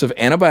long course of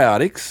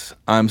antibiotics,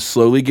 I'm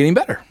slowly getting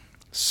better.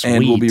 Sweet.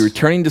 And will be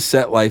returning to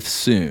set life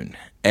soon.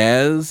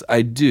 As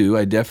I do,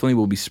 I definitely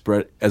will be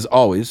as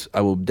always,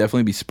 I will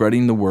definitely be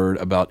spreading the word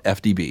about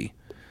FDB.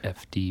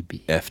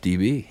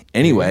 FDB.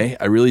 Anyway,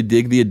 I really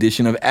dig the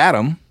addition of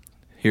Adam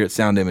here at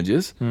Sound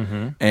Images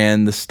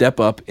and the step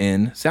up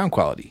in sound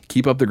quality.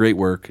 Keep up the great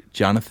work,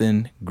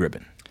 Jonathan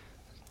Gribben.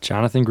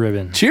 Jonathan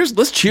Gribben. Cheers.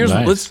 Let's cheers.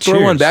 Nice. Let's throw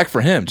Cheers. one back for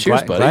him.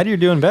 Cheers, buddy. Glad you're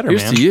doing better,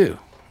 Here's man. to you.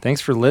 Thanks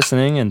for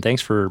listening and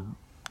thanks for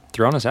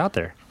throwing us out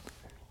there.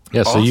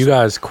 Yeah, so you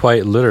guys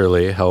quite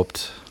literally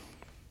helped,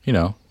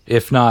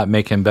 if not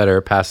make him better,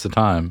 pass the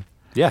time.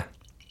 Yeah.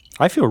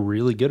 I feel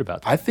really good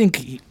about that. I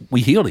think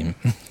we healed him.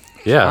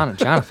 Yeah.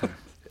 Jonathan.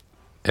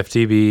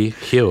 FTB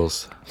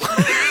heals.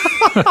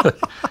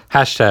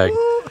 Hashtag.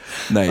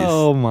 Nice.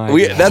 Oh, my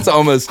God. That's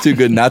almost too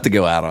good not to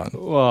go out on.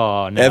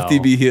 Oh, no.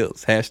 FDB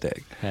heals.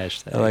 Hashtag.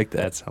 Hashtag. I like that.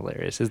 That's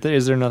hilarious. Is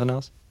there nothing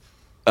else?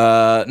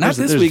 Not There's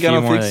this a week. I few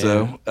don't more think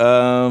that,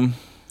 so.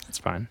 That's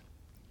fine.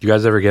 You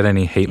guys ever get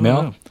any hate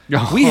mail?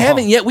 We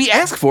haven't yet. We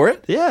ask for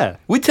it. Yeah.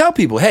 We tell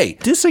people, hey,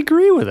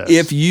 Disagree with us.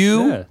 if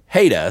you Yeah.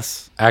 hate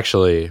us,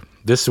 Actually,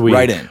 this week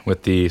Right in.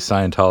 with the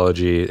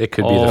Scientology, it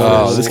could be the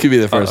oh, first. this could be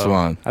the 1st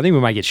one. I think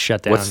we might get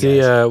shut down. What's guys.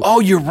 the Oh,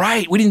 you're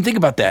right. We didn't think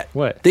about that.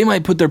 What? They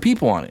might put their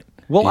people on it.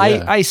 Well,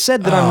 Yeah. I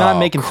said that I'm not Oh,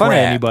 making fun of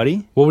crap.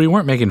 anybody. Well, we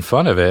weren't making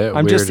fun of it.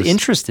 I'm We were just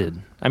interested.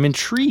 I'm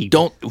intrigued.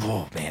 Don't.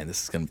 Oh man,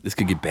 this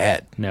could get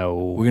bad. No.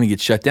 We're gonna get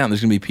shut down.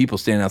 There's gonna be people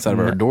standing outside of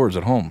our doors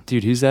at home.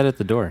 Dude, who's that at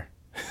the door?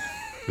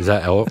 Is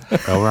that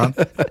Elron?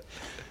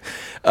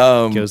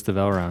 Goes to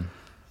Velron.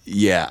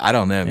 Yeah, I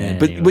don't know, man.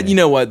 But Anyway. you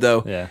know what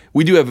though? Yeah.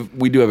 We do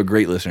have a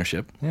great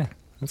listenership. Yeah,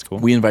 that's cool.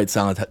 We invite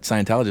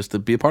Scientologists to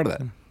be a part of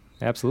that.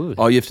 Absolutely.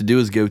 All you have to do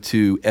is go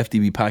to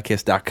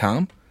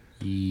fdbpodcast.com.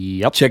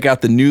 Yep. Check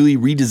out the newly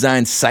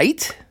redesigned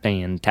site,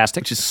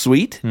 Fantastic. which is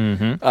sweet.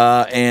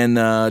 And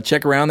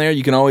check around there.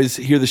 You can always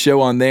hear the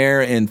show on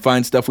there and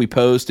find stuff we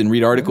post and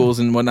read articles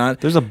and whatnot.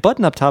 There's a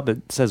button up top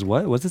that says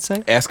what? What's it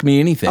say? Ask me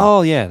anything.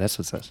 Oh, yeah, that's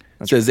what it says.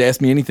 It says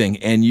ask me anything,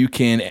 and you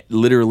can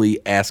literally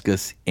ask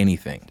us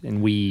anything.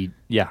 And please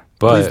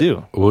But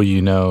do. will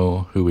you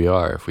know who we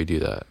are if we do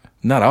that?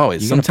 Not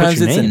always. You're gonna put Sometimes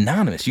your it's name.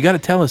 anonymous. You got to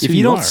tell us If who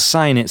you don't are.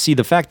 sign it, see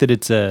the fact that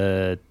it's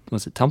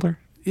was it Tumblr?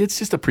 It's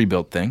just a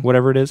pre-built thing.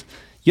 Whatever it is.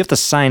 You have to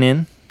sign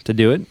in to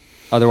do it.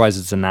 Otherwise,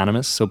 it's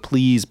anonymous. So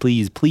please,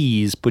 please,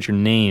 please put your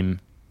name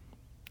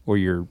or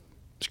your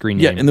screen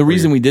name. Yeah, and the or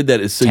reason your we did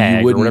that is so tag you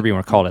or wouldn't. whatever you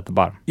want to call it at the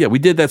bottom. Yeah, we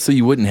did that so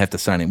you wouldn't have to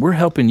sign in. We're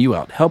helping you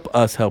out. Help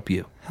us help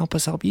you. Help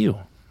us help you.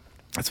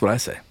 That's what I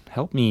say.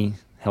 Help me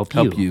help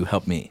you. Help you,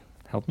 help me,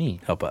 Help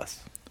me. help us.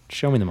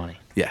 Show me the money.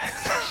 Yeah.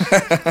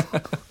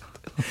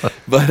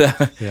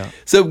 But Yeah.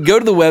 so go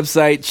to the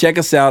website, check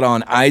us out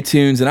on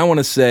iTunes, and I want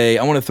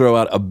to throw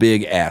out a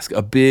big ask,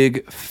 a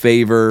big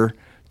favor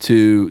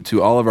to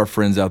all of our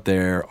friends out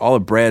there, all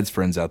of Brad's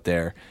friends out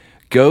there.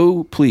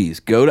 Please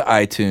go to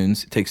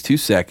iTunes. It takes 2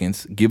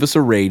 seconds. Give us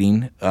a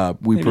rating.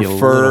 We Maybe a little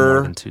prefer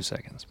more than 2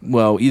 seconds.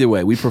 Well, either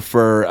way, we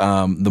prefer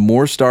the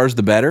more stars,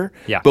 the better.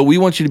 Yeah. But we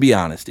want you to be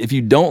honest. If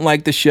you don't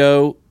like the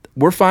show,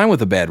 we're fine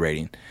with a bad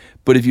rating.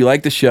 But if you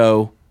like the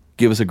show,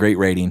 give us a great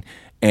rating.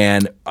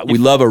 And we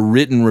love a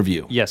written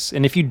review. Yes,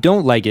 and if you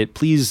don't like it,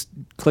 please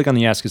click on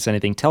the Ask Us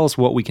Anything. Tell us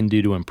what we can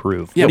do to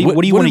improve. Yeah,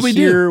 what do you what want did we to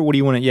do? hear? What do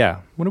you want to? Yeah.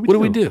 What do we What do? do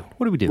we do?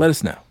 What do we do? Let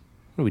us know.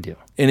 What do we do?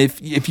 And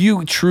if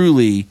you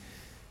truly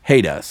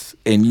hate us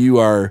and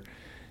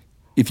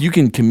if you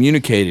can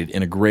communicate it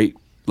in a great,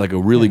 like a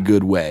really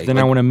good way, Then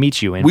I want to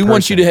meet you in we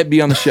want you person. to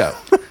be on the show.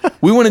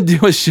 We want to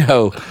do a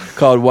show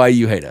called Why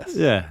You Hate Us.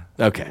 Yeah.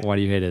 Okay. Why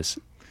do you hate us?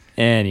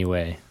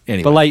 Anyway.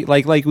 Anyway.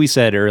 But like we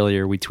said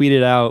earlier, we tweet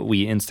it out,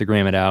 we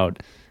Instagram it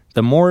out.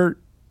 The more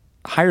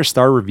higher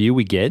star review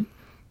we get,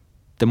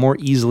 the more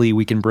easily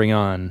we can bring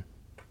on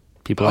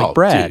people Oh, like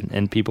Brad dude.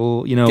 and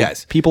people,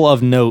 Guys. people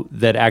of note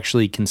that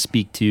actually can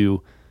speak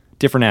to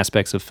different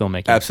aspects of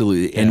filmmaking.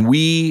 Absolutely. And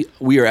we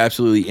are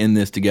absolutely in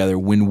this together.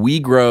 When we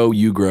grow,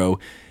 you grow.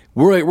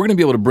 We're going to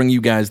be able to bring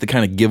you guys the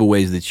kind of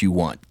giveaways that you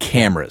want.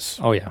 Cameras,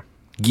 Oh yeah.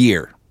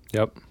 gear,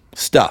 Yep.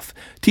 stuff.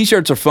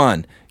 T-shirts are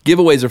fun.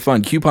 Giveaways are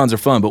fun. Coupons are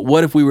fun. But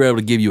what if we were able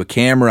to give you a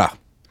camera,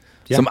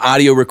 some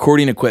audio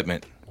recording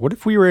equipment? What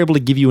if we were able to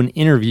give you an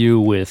interview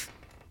with,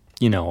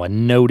 a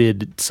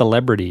noted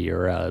celebrity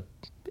or a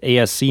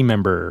ASC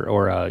member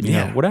or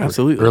whatever?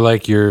 Absolutely. Or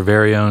like your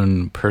very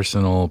own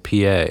personal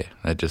PA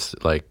that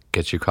just like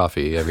gets you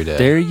coffee every day.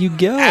 There you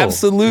go.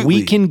 Absolutely.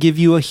 We can give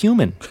you a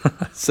human.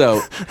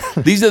 So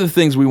these are the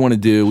things we want to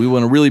do. We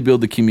want to really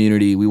build the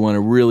community. We want to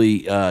really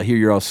hear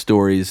your all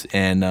stories.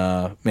 And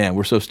man,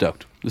 we're so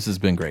stoked. This has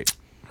been great.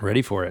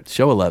 Ready for it.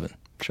 Show 11.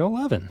 Show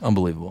 11.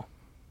 Unbelievable.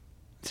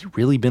 Has it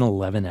really been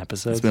 11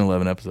 episodes? It's been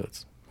 11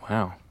 episodes.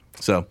 Wow.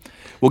 So,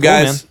 well,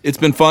 guys, it's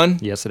been fun.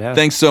 Yes, it has.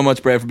 Thanks so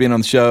much, Brad, for being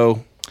on the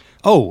show.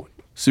 Oh,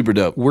 Super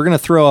dope. we're going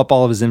to throw up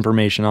all of his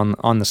information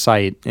on the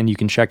site, and you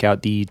can check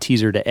out the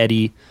teaser to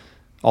Eddie,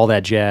 all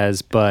that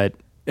jazz. But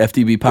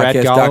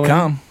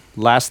FDBpodcast.com.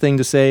 last thing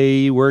to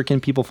say, where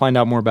can people find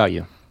out more about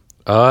you?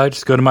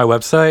 Just go to my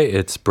website.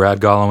 It's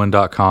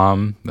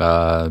bradgolowin.com,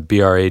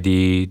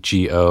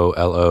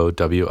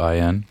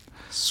 BradGolowin.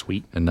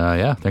 Sweet. And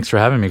thanks for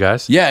having me,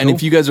 guys. Yeah, and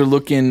if you guys are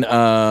looking,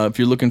 if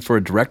you're looking for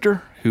a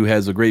director who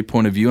has a great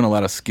point of view and a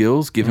lot of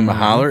skills, give him a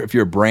holler. If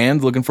you're a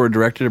brand looking for a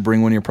director to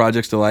bring one of your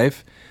projects to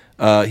life,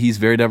 he's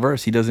very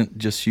diverse. He doesn't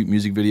just shoot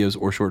music videos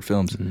or short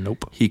films.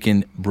 Nope. He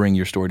can bring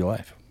your story to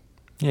life.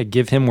 Yeah,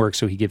 give him work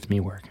so he gives me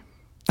work.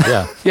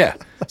 Yeah. Yeah.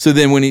 So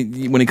then when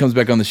he comes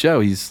back on the show,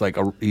 he's like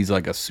a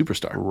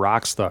superstar.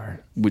 Rock star.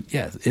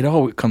 Yeah, it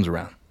all comes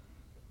around.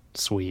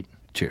 Sweet.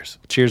 Cheers.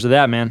 Cheers to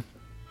that, man.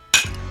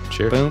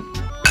 Cheers. Boom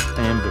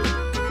and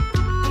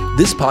boom.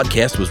 This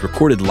podcast was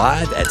recorded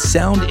live at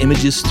Sound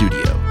Images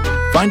Studio.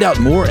 Find out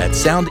more at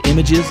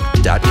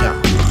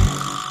soundimages.com.